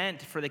says,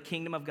 repent, for the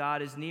kingdom of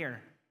God is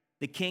near.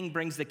 The king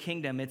brings the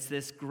kingdom. It's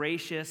this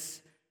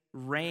gracious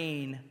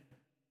reign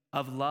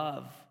of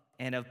love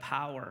and of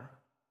power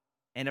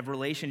and of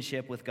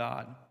relationship with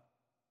God.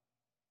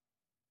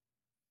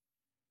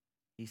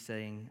 He's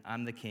saying,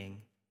 I'm the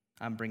king.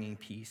 I'm bringing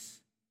peace.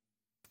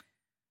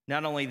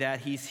 Not only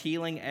that, he's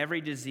healing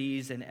every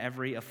disease and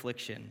every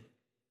affliction.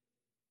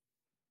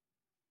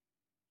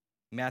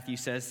 Matthew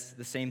says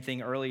the same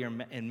thing earlier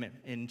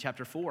in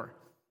chapter 4.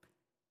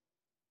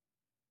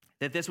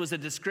 That this was a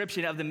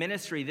description of the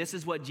ministry. This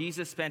is what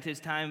Jesus spent his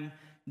time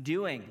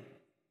doing,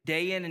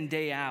 day in and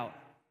day out,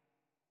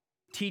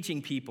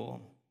 teaching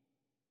people,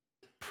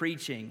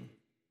 preaching,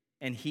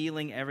 and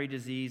healing every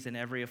disease and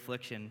every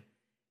affliction.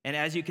 And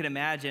as you can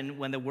imagine,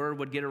 when the word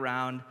would get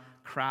around,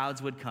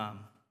 crowds would come.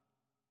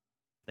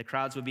 The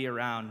crowds would be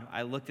around.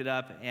 I looked it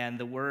up, and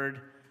the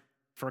word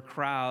for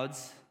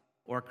crowds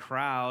or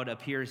crowd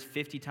appears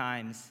 50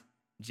 times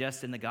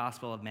just in the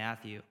Gospel of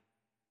Matthew.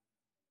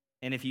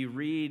 And if you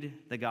read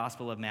the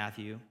Gospel of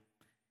Matthew,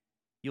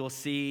 you'll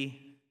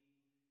see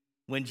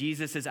when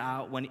Jesus is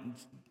out,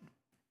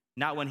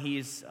 not when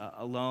he's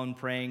alone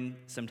praying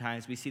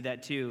sometimes, we see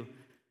that too,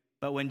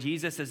 but when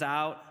Jesus is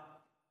out,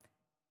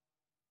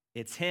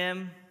 it's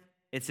him,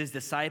 it's his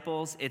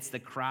disciples, it's the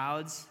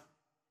crowds,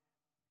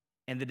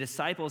 and the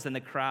disciples and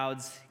the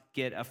crowds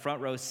get a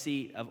front row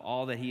seat of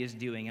all that he is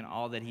doing and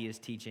all that he is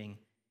teaching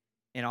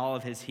and all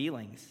of his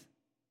healings.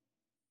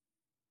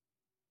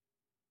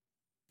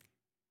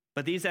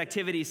 But these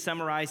activities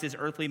summarize his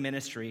earthly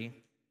ministry,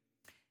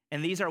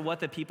 and these are what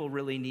the people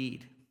really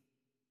need.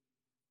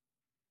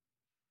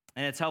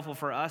 And it's helpful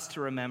for us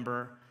to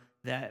remember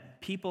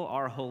that people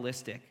are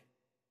holistic.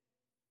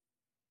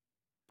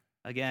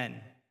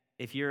 Again,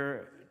 if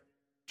you're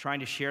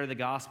trying to share the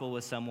gospel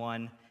with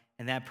someone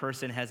and that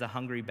person has a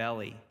hungry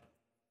belly,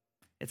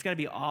 it's going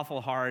to be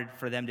awful hard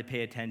for them to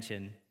pay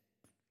attention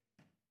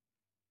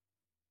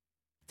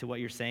to what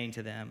you're saying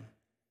to them.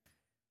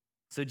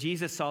 So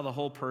Jesus saw the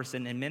whole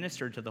person and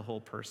ministered to the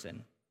whole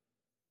person.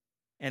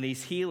 And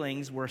these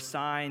healings were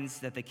signs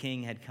that the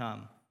king had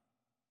come.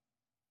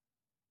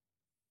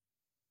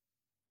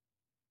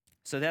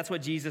 So that's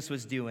what Jesus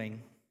was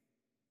doing.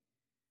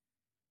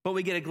 But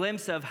we get a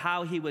glimpse of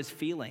how he was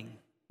feeling,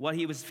 what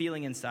he was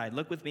feeling inside.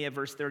 Look with me at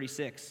verse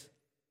 36.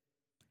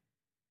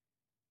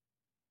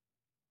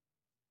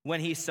 When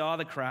he saw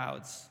the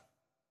crowds,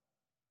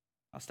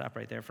 I'll stop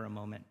right there for a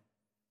moment.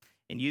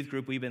 In youth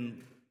group, we've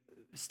been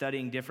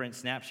studying different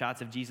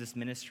snapshots of Jesus'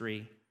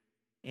 ministry,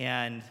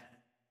 and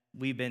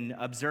we've been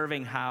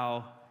observing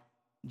how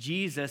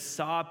Jesus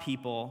saw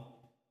people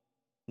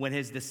when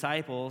his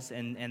disciples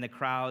and the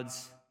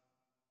crowds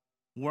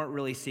weren't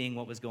really seeing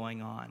what was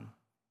going on.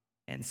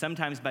 And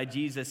sometimes by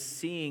Jesus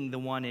seeing the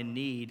one in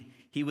need,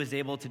 he was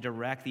able to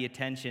direct the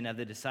attention of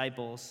the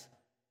disciples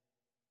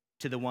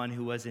to the one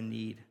who was in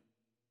need.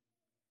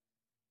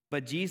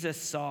 But Jesus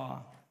saw.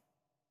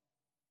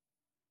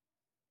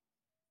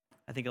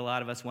 I think a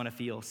lot of us want to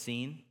feel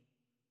seen.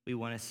 We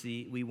want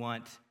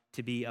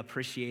to be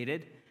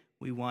appreciated.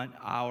 We want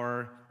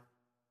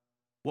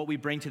what we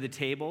bring to the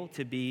table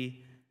to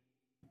be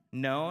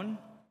known.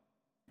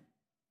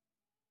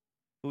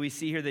 But we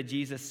see here that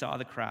Jesus saw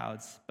the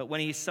crowds. But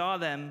when he saw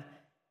them,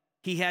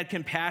 he had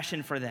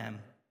compassion for them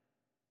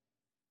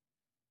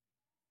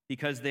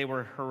because they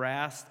were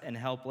harassed and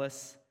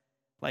helpless,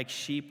 like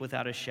sheep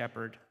without a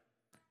shepherd.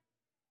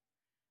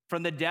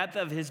 From the depth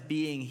of his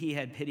being, he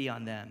had pity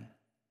on them.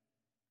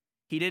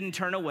 He didn't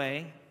turn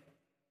away.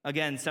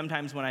 Again,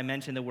 sometimes when I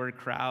mention the word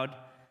crowd,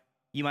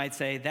 you might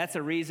say, that's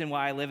a reason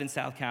why I live in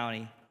South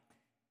County.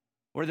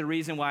 Or the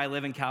reason why I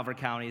live in Calvert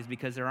County is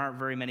because there aren't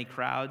very many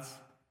crowds.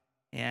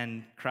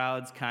 And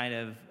crowds kind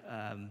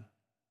of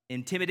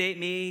intimidate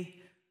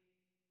me.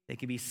 They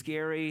can be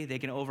scary. They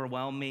can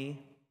overwhelm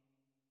me.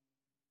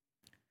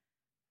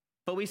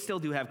 But we still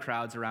do have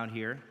crowds around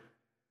here.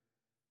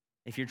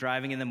 If you're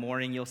driving in the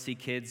morning, you'll see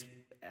kids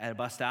at a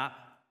bus stop.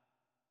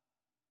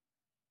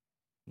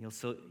 You'll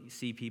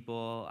see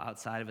people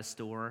outside of a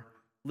store,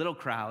 little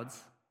crowds.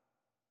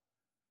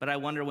 But I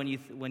wonder when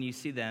you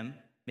see them,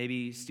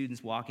 maybe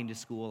students walking to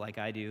school like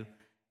I do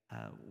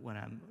when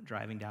I'm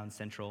driving down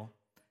Central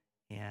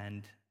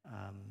and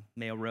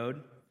Mayo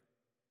Road.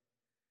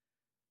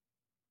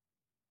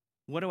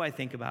 What do I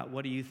think about?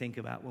 What do you think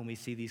about when we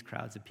see these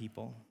crowds of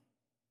people?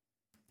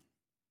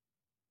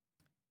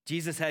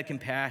 Jesus had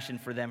compassion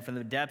for them. From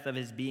the depth of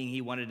his being,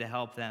 he wanted to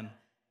help them.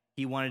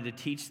 He wanted to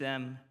teach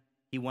them.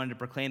 He wanted to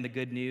proclaim the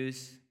good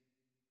news.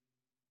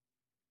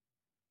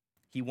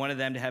 He wanted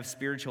them to have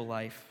spiritual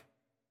life.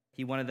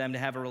 He wanted them to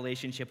have a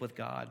relationship with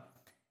God.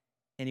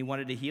 And he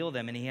wanted to heal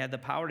them, and he had the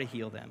power to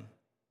heal them.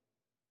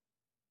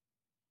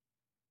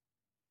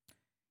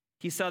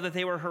 He saw that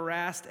they were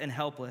harassed and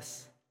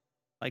helpless,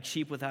 like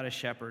sheep without a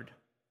shepherd.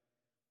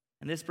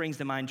 And this brings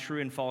to mind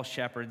true and false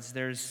shepherds.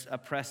 There's a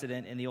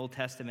precedent in the Old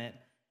Testament,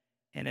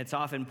 and it's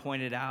often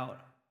pointed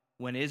out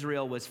when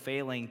Israel was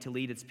failing to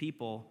lead its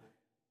people,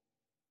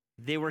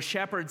 they were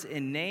shepherds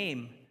in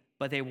name,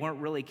 but they weren't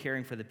really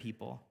caring for the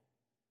people.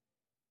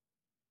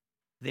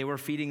 They were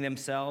feeding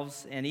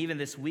themselves, and even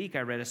this week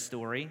I read a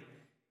story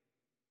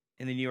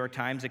in the New York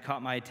Times that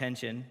caught my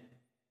attention.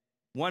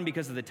 One,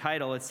 because of the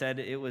title, it said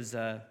it was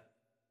a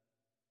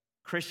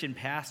Christian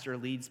pastor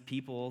leads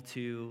people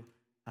to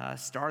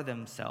starve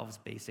themselves,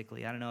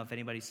 basically. I don't know if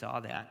anybody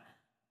saw that.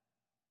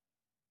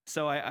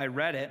 So I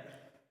read it,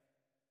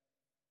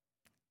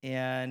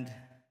 and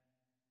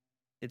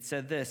it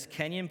said this: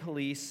 Kenyan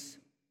police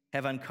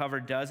have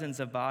uncovered dozens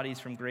of bodies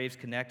from graves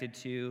connected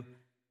to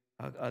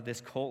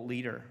this cult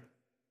leader.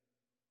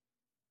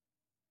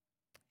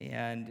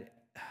 And,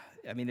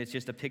 I mean, it's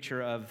just a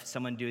picture of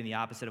someone doing the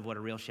opposite of what a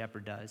real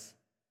shepherd does.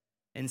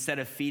 Instead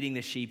of feeding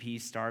the sheep, he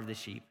starved the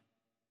sheep.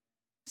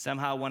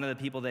 Somehow one of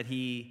the people that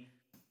he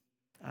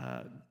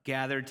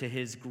gathered to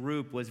his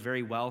group was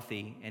very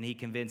wealthy, and he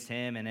convinced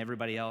him and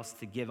everybody else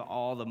to give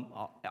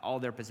all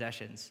their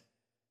possessions.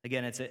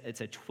 Again,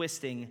 it's a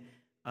twisting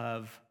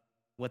of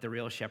what the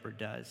real shepherd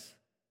does.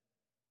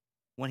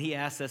 When he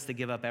asks us to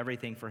give up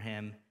everything for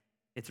him,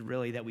 it's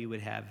really that we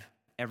would have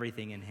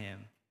everything in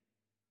him.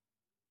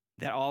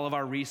 That all of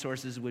our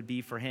resources would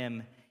be for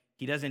him.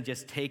 He doesn't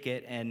just take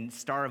it and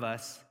starve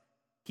us.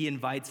 He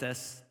invites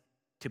us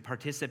to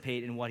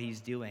participate in what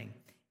he's doing.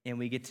 And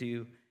we get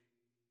to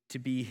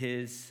be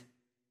his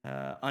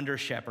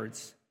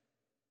under-shepherds,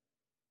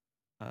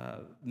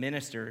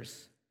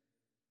 ministers,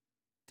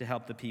 to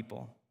help the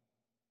people.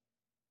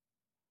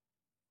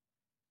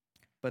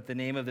 But the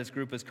name of this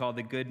group is called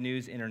the Good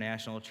News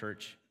International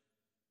Church.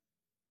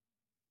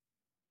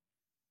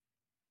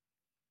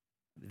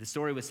 The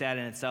story was sad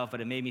in itself, but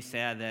it made me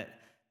sad that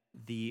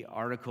the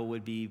article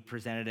would be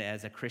presented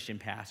as a Christian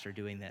pastor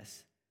doing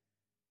this,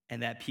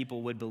 and that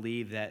people would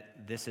believe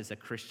that this is a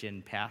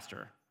Christian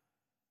pastor.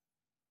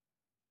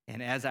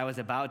 And as I was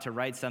about to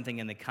write something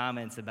in the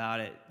comments about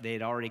it, they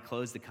had already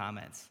closed the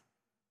comments.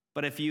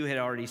 But a few had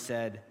already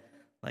said,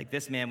 like,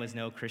 this man was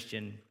no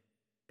Christian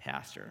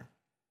pastor.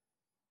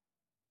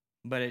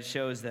 But it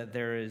shows that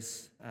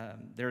there's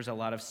a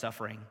lot of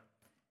suffering,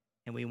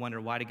 and we wonder,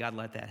 why did God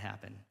let that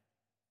happen?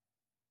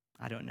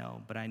 I don't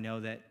know, but I know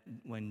that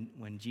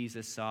when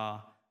Jesus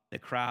saw the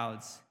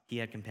crowds, he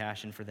had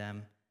compassion for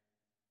them.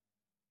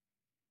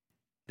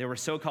 There were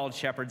so-called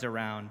shepherds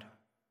around,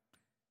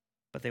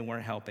 but they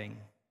weren't helping.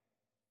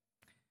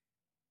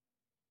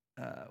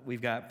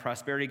 We've got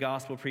prosperity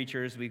gospel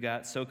preachers. We've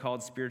got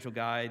so-called spiritual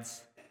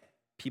guides,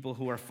 people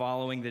who are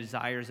following the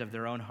desires of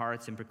their own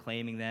hearts and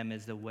proclaiming them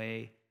as the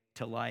way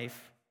to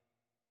life.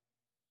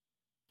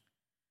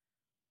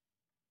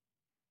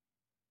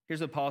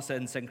 Here's what Paul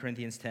said in 2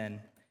 Corinthians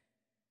 10.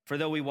 For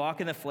though we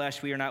walk in the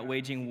flesh, we are not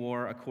waging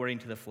war according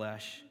to the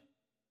flesh.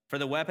 For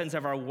the weapons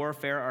of our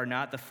warfare are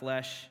not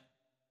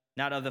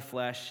of the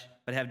flesh,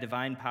 but have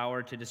divine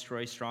power to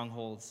destroy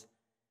strongholds.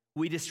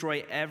 We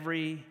destroy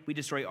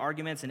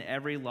arguments and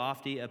every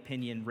lofty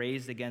opinion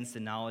raised against the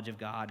knowledge of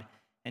God,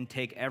 and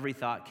take every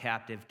thought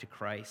captive to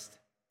Christ.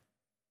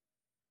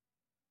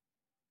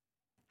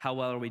 How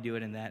well are we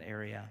doing in that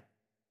area?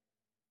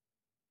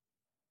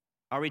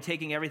 Are we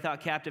taking every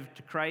thought captive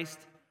to Christ,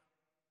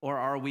 or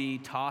are we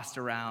tossed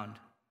around?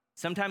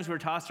 Sometimes we're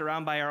tossed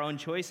around by our own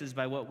choices,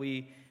 by what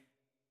we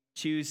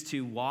choose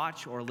to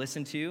watch or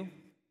listen to.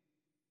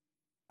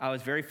 I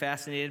was very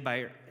fascinated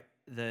by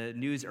the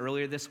news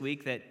earlier this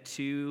week that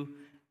two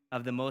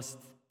of the most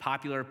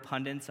popular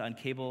pundits on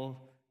cable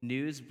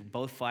news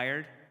both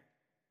fired.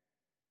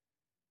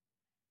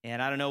 And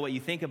I don't know what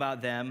you think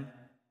about them,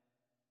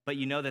 but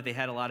you know that they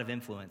had a lot of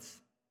influence.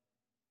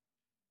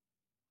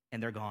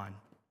 And they're gone.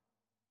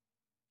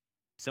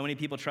 So many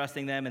people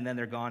trusting them, and then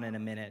they're gone in a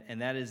minute.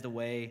 And that is the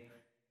way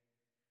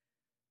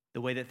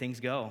that things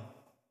go.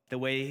 The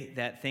way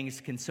that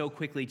things can so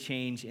quickly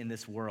change in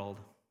this world.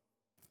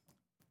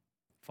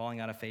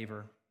 Falling out of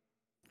favor.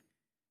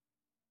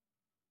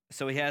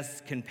 So he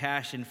has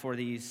compassion for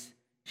these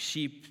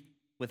sheep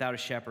without a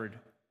shepherd.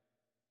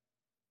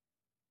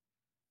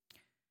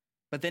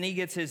 But then he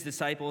gets his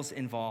disciples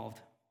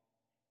involved.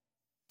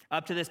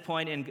 Up to this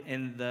point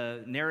in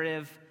the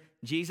narrative,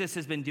 Jesus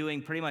has been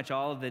doing pretty much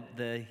all of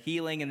the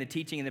healing and the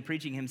teaching and the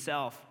preaching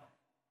himself.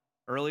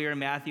 Earlier in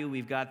Matthew,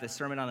 we've got the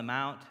Sermon on the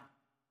Mount.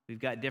 We've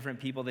got different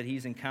people that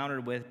he's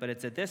encountered with, but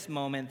it's at this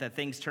moment that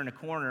things turn a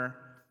corner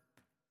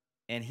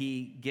and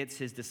he gets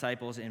his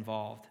disciples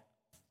involved.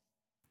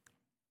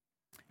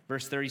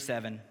 Verse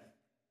 37.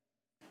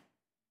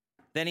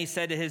 Then he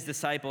said to his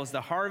disciples,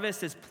 "The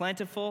harvest is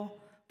plentiful,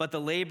 but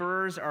the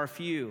laborers are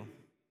few.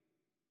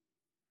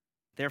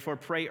 Therefore,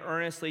 pray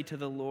earnestly to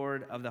the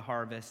Lord of the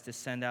harvest to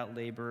send out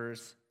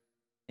laborers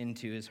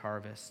into his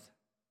harvest."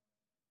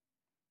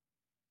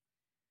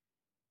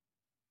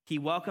 He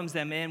welcomes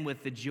them in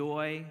with the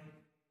joy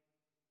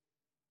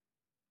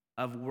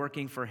of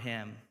working for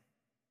him.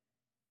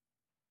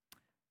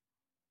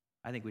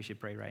 I think we should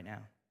pray right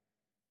now.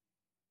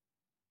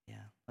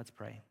 Yeah, let's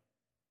pray.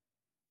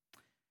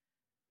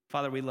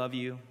 Father, we love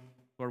you.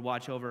 Lord,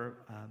 watch over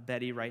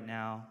Betty right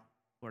now.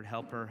 Lord,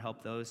 help her,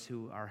 help those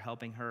who are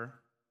helping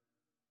her.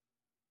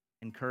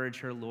 Encourage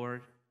her,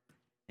 Lord,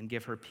 and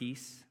give her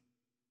peace.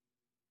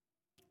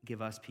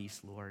 Give us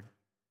peace, Lord.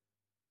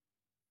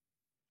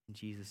 In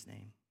Jesus'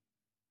 name.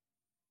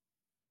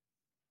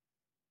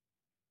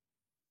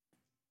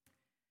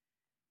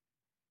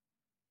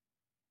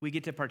 We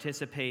get to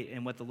participate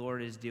in what the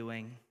Lord is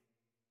doing.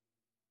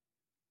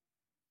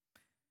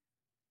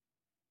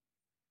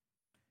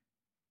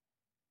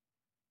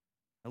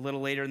 A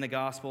little later in the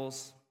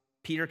Gospels,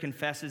 Peter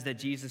confesses that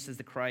Jesus is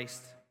the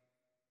Christ.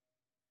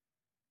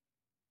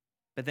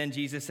 But then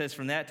Jesus says,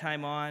 from that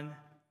time on,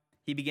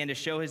 he began to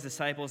show his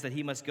disciples that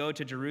he must go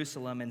to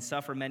Jerusalem and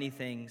suffer many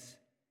things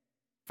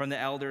from the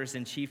elders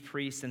and chief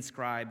priests and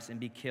scribes and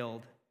be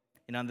killed,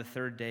 and on the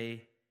third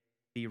day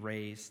be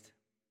raised.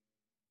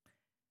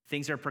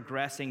 Things are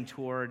progressing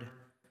toward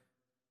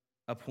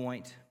a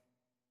point.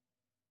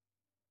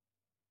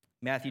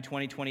 Matthew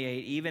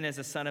 20:28, even as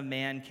the Son of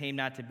Man came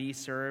not to be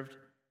served,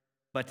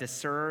 but to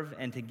serve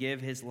and to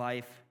give his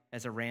life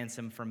as a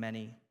ransom for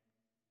many.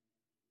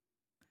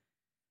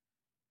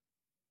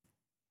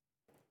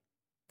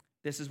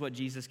 This is what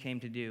Jesus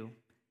came to do.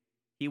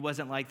 He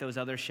wasn't like those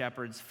other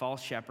shepherds,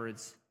 false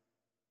shepherds,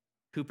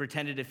 who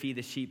pretended to feed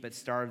the sheep but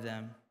starved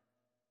them.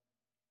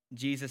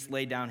 Jesus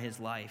laid down his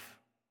life.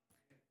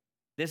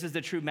 This is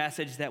the true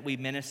message that we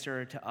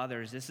minister to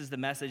others. This is the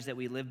message that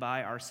we live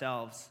by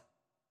ourselves.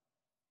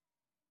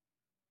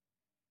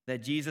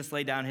 That Jesus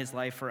laid down his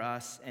life for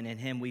us, and in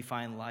him we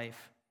find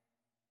life,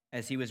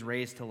 as he was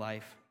raised to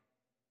life.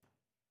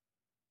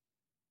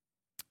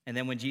 And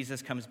then when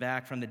Jesus comes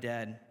back from the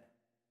dead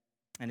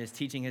and is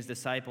teaching his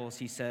disciples,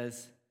 he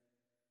says,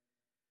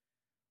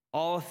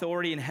 "All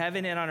authority in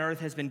heaven and on earth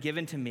has been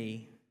given to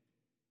me.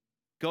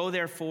 Go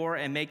therefore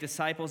and make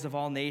disciples of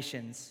all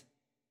nations,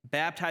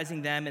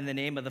 baptizing them in the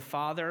name of the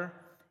Father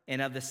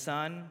and of the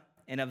Son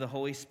and of the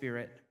Holy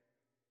Spirit,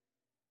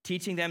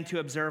 teaching them to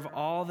observe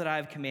all that I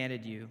have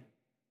commanded you.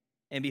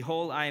 And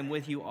behold, I am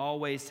with you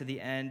always to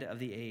the end of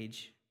the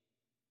age."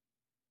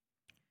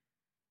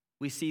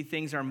 We see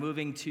things are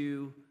moving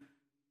to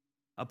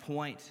a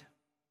point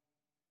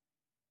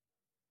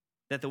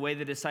that the way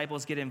the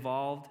disciples get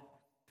involved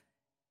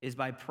is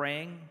by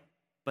praying,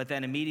 but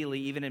then immediately,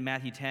 even in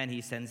Matthew 10,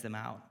 he sends them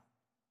out.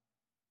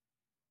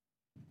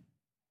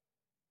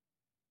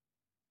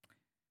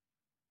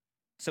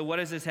 So what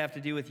does this have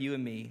to do with you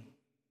and me?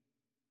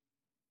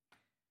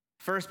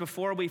 First,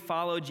 before we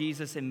follow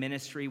Jesus in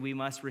ministry, we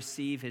must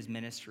receive his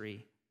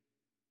ministry.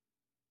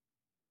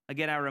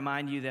 Again, I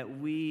remind you that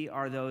we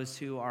are those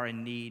who are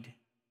in need.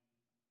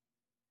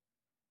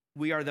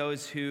 We are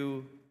those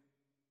who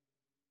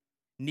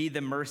need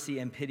the mercy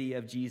and pity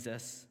of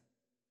Jesus.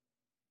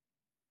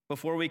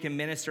 Before we can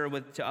minister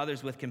to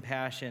others with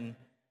compassion,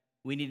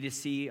 We need to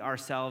see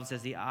ourselves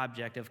as the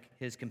object of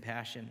his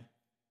compassion.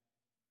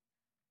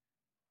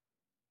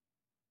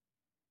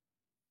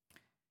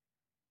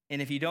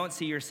 And if you don't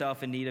see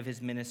yourself in need of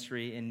his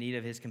ministry, in need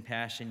of his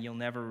compassion, you'll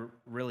never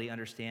really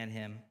understand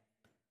him.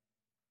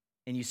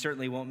 And you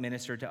certainly won't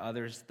minister to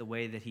others the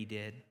way that he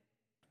did.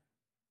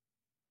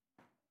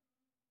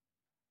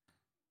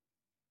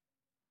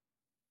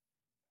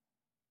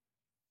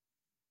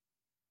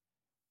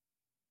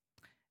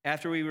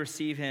 After we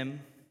receive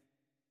him,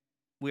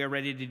 we are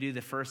ready to do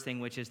the first thing,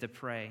 which is to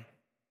pray.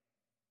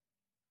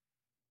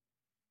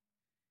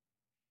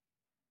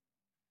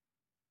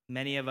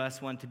 Many of us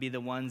want to be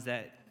the ones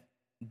that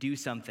do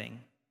something.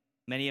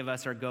 Many of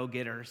us are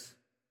go-getters.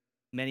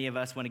 Many of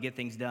us want to get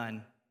things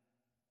done.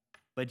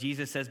 But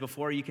Jesus says,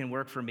 before you can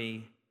work for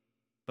me,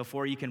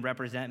 before you can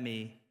represent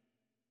me,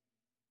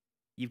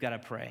 you've got to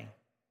pray.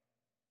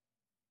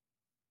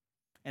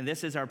 And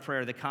this is our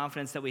prayer, the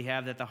confidence that we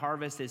have that the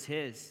harvest is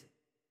his.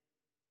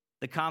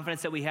 The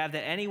confidence that we have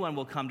that anyone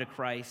will come to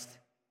Christ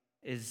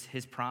is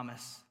his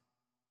promise.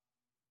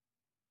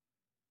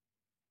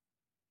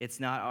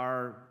 It's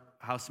not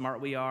how smart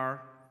we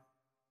are.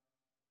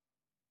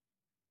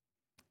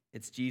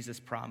 It's Jesus'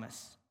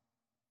 promise.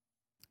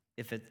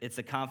 It's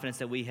the confidence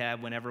that we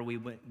have whenever we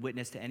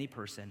witness to any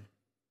person,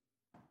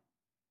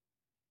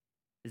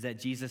 is that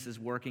Jesus is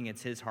working,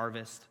 it's his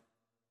harvest.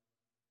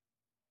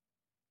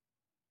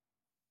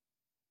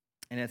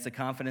 And it's the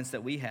confidence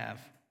that we have.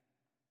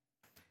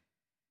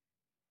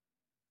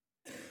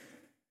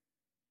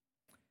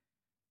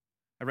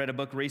 I read a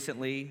book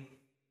recently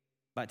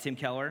about Tim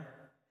Keller,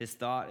 his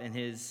thought and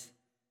his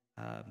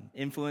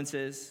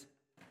influences,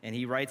 and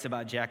he writes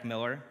about Jack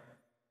Miller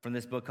from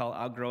this book called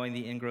Outgrowing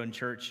the Ingrown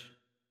Church.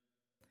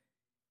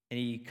 And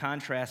he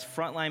contrasts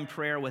frontline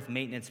prayer with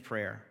maintenance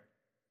prayer.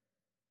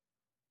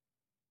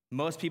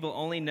 Most people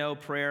only know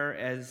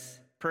prayer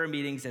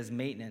meetings as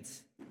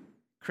maintenance.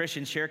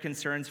 Christians share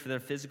concerns for the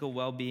physical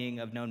well-being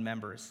of known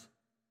members.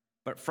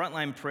 But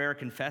frontline prayer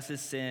confesses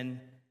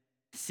sin,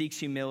 seeks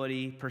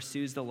humility,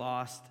 pursues the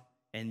lost,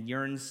 and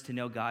yearns to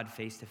know God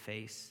face to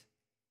face.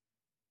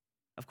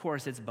 Of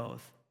course, it's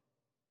both.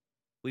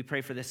 We pray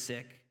for the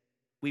sick.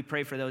 We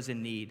pray for those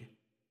in need.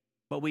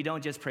 But we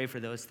don't just pray for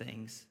those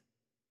things.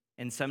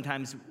 And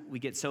sometimes we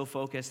get so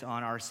focused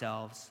on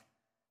ourselves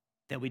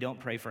that we don't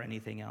pray for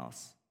anything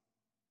else,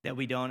 that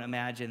we don't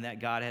imagine that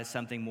God has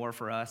something more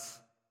for us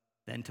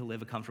than to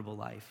live a comfortable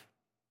life.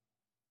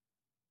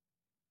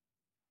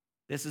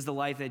 This is the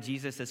life that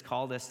Jesus has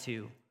called us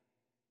to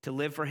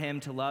live for him,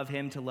 to love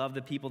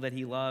the people that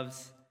he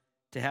loves,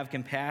 to have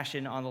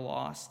compassion on the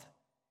lost,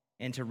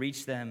 and to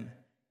reach them,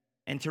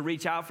 and to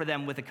reach out for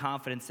them with the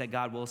confidence that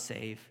God will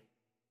save.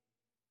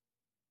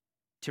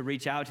 To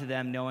reach out to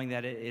them knowing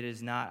that it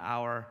is not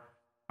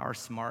our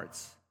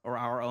smarts or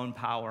our own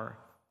power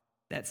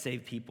that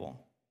save people,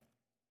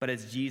 but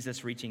it's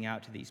Jesus reaching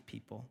out to these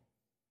people.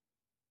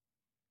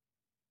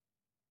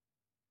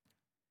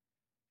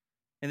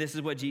 And this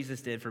is what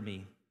Jesus did for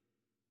me.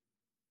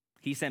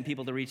 He sent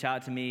people to reach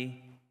out to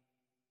me.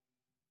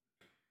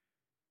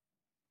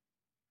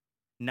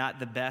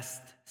 Not the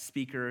best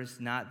speakers,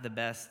 not the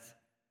best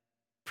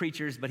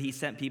preachers, but he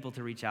sent people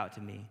to reach out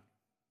to me.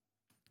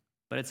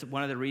 But it's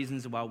one of the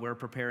reasons why we're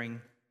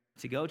preparing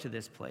to go to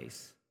this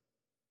place.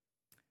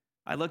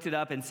 I looked it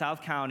up, and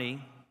South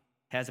County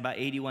has about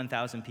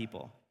 81,000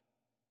 people.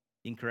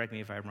 You can correct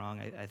me if I'm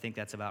wrong. I think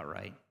that's about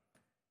right.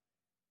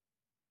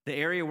 The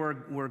area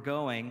we're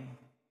going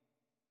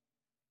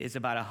is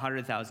about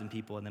 100,000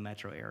 people in the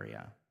metro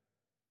area,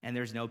 and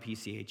there's no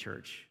PCA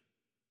church.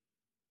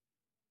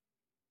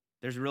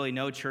 There's really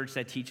no church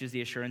that teaches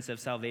the assurance of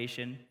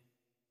salvation.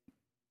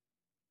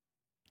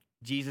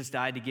 Jesus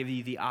died to give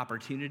you the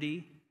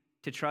opportunity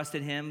to trust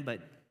in him, but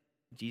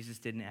Jesus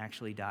didn't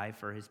actually die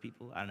for his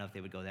people. I don't know if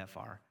they would go that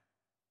far.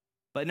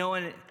 But no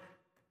one,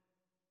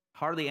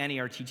 hardly any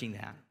are teaching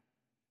that.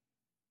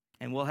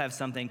 And we'll have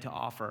something to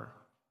offer.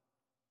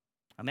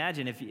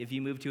 Imagine if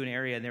you moved to an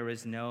area and there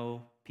was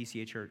no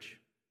PCA church.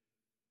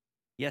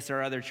 Yes, there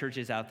are other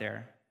churches out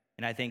there,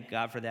 and I thank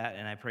God for that,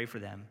 and I pray for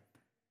them.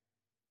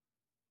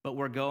 But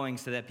we're going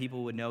so that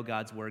people would know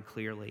God's word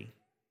clearly,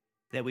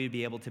 that we would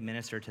be able to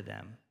minister to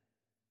them.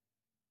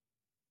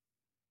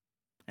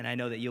 And I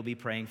know that you'll be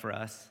praying for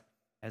us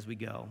as we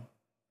go.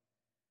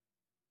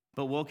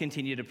 But we'll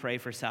continue to pray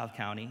for South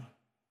County,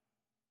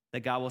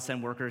 that God will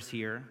send workers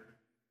here.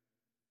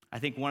 I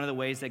think one of the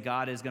ways that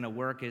God is going to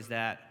work is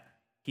that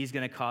he's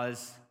going to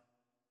cause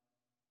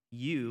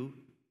you,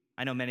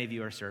 I know many of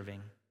you are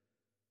serving,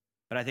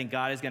 but I think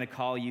God is going to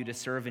call you to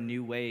serve in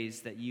new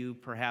ways that you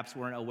perhaps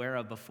weren't aware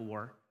of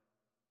before,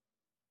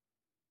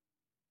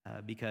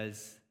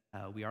 because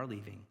we are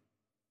leaving.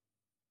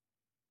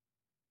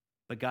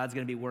 But God's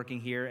going to be working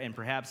here, and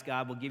perhaps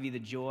God will give you the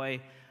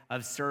joy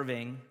of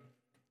serving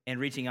and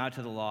reaching out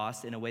to the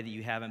lost in a way that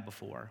you haven't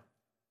before.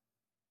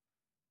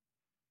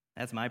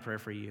 That's my prayer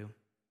for you,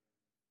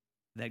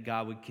 that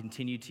God would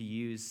continue to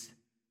use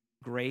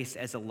grace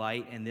as a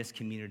light in this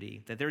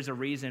community, that there's a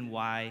reason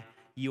why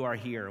you are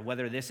here,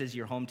 whether this is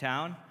your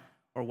hometown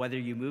or whether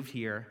you moved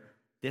here,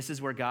 This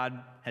is where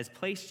God has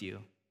placed you,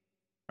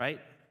 right?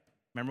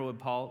 Remember what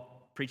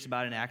Paul preached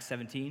about in Acts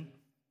 17?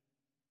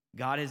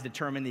 God has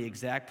determined the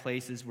exact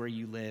places where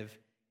you live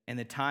and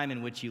the time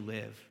in which you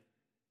live,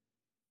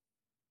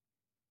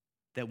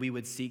 that we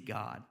would seek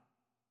God,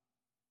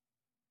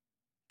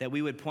 that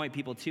we would point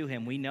people to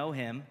him. We know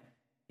him.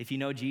 If you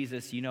know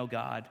Jesus, you know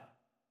God.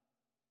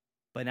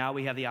 But now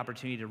we have the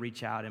opportunity to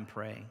reach out and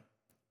pray.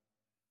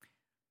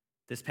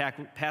 This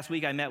past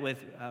week, I met with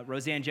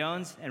Roseanne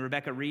Jones and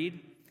Rebecca Reed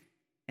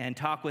and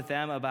talked with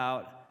them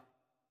about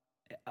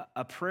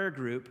a prayer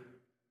group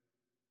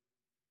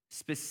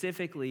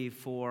specifically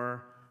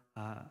for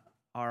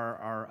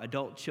our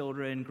adult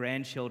children,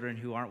 grandchildren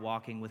who aren't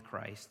walking with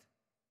Christ.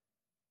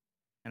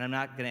 And I'm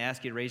not going to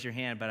ask you to raise your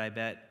hand, but I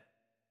bet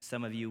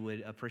some of you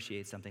would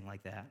appreciate something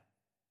like that.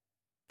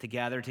 To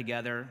gather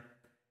together,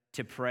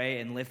 to pray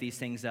and lift these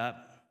things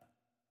up.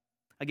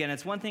 Again,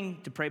 it's one thing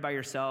to pray by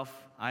yourself.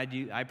 I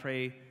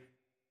pray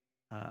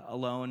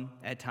alone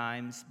at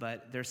times,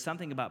 but there's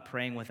something about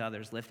praying with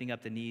others, lifting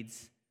up the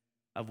needs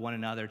of one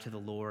another to the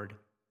Lord.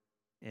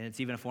 And it's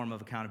even a form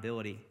of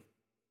accountability.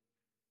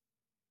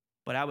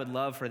 But I would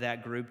love for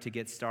that group to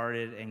get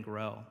started and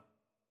grow.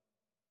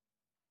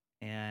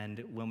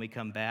 And when we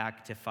come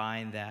back, to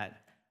find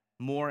that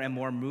more and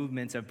more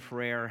movements of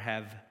prayer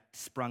have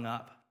sprung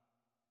up.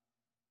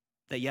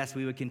 That yes,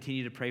 we would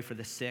continue to pray for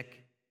the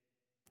sick,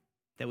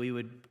 that we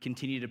would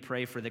continue to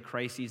pray for the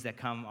crises that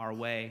come our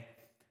way,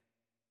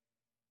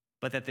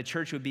 but that the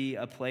church would be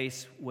a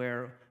place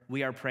where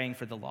we are praying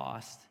for the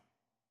lost.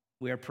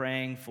 We are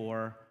praying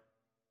for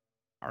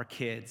our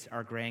kids,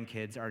 our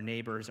grandkids, our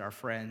neighbors, our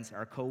friends,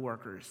 our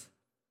coworkers.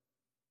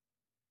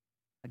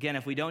 Again,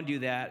 if we don't do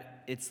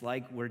that, it's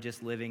like we're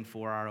just living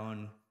for our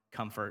own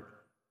comfort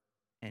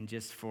and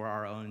just for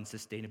our own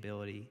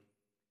sustainability.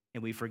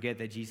 And we forget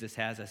that Jesus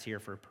has us here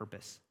for a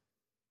purpose.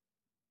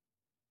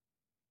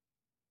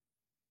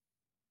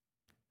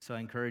 So I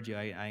encourage you,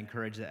 I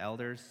encourage the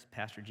elders,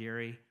 Pastor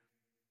Jerry,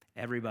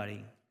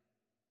 everybody,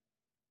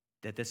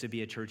 that this would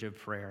be a church of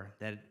prayer,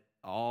 that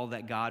all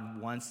that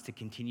God wants to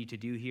continue to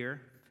do here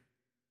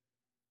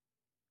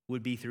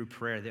would be through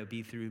prayer, that would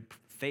be through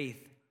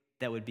faith,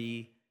 that would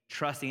be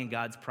trusting in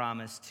God's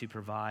promise to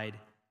provide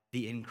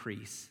the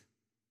increase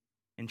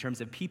in terms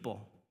of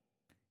people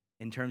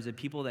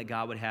that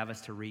God would have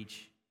us to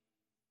reach,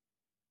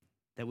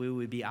 that we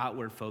would be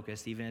outward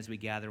focused even as we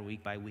gather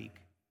week by week.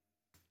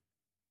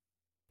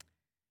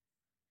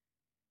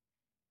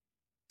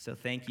 So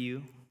thank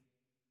you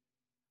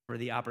for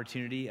the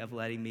opportunity of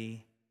letting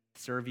me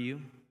serve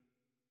you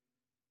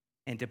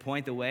and to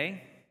point the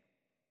way.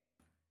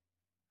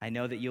 I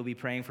know that you'll be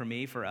praying for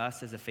me, for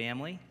us as a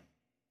family,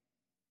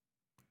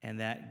 and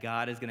that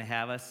God is going to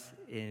have us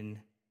in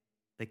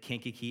the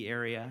Kankakee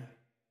area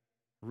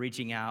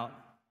reaching out,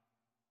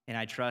 and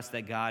I trust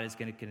that God is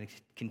going to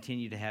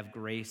continue to have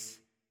grace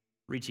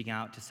reaching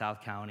out to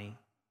South County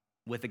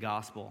with the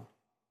gospel.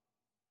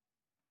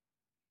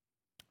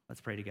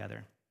 Let's pray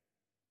together.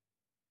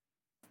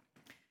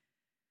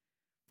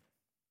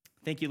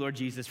 Thank you, Lord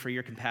Jesus, for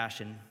your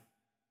compassion.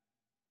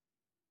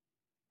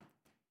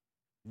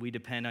 We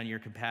depend on your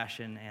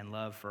compassion and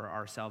love for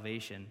our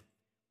salvation.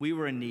 We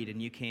were in need,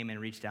 and you came and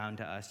reached down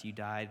to us. You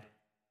died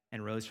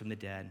and rose from the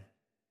dead.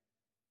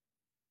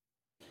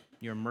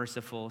 You're a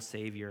merciful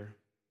Savior,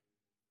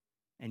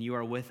 and you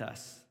are with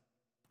us.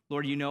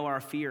 Lord, you know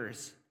our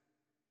fears.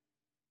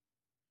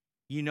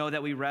 You know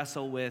that we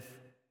wrestle with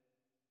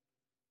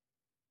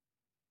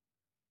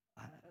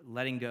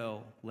letting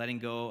go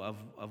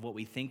of what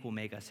we think will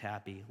make us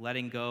happy,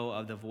 letting go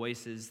of the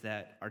voices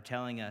that are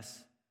telling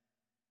us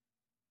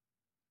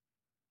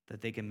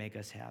that they can make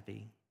us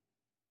happy.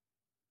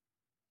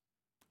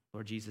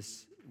 Lord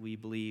Jesus, we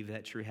believe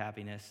that true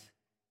happiness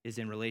is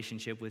in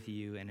relationship with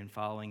you and in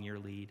following your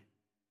lead.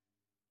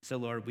 So,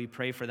 Lord, we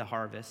pray for the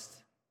harvest.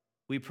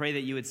 We pray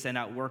that you would send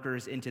out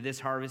workers into this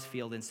harvest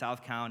field in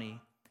South County,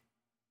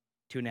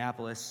 to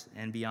Annapolis,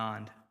 and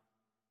beyond.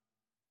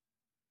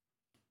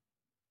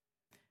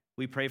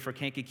 We pray for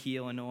Kankakee,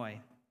 Illinois,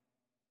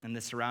 and the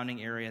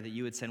surrounding area, that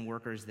you would send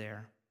workers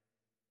there.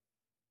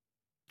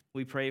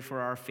 We pray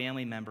for our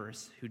family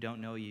members who don't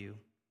know you,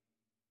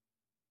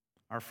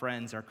 our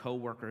friends, our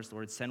co-workers,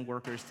 Lord. Send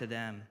workers to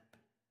them.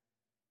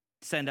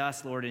 Send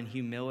us, Lord, in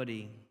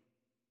humility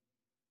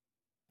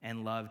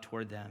and love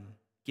toward them.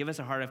 Give us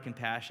a heart of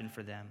compassion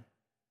for them,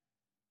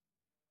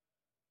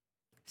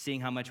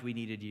 seeing how much we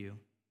needed you,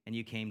 and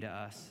you came to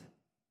us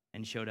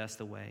and showed us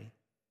the way.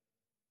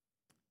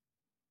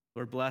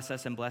 Lord, bless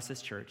us and bless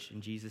this church.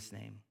 In Jesus'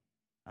 name,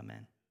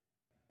 amen.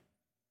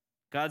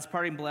 God's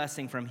parting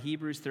blessing from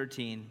Hebrews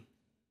 13.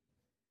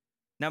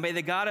 Now may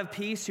the God of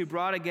peace, who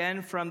brought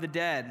again from the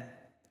dead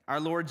our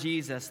Lord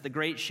Jesus, the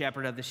great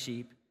shepherd of the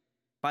sheep,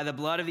 by the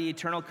blood of the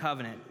eternal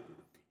covenant,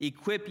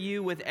 equip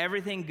you with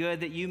everything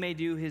good that you may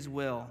do his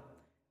will,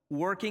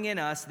 working in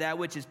us that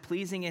which is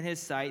pleasing in his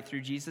sight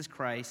through Jesus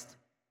Christ,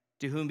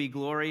 to whom be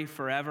glory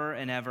forever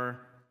and ever.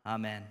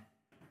 Amen.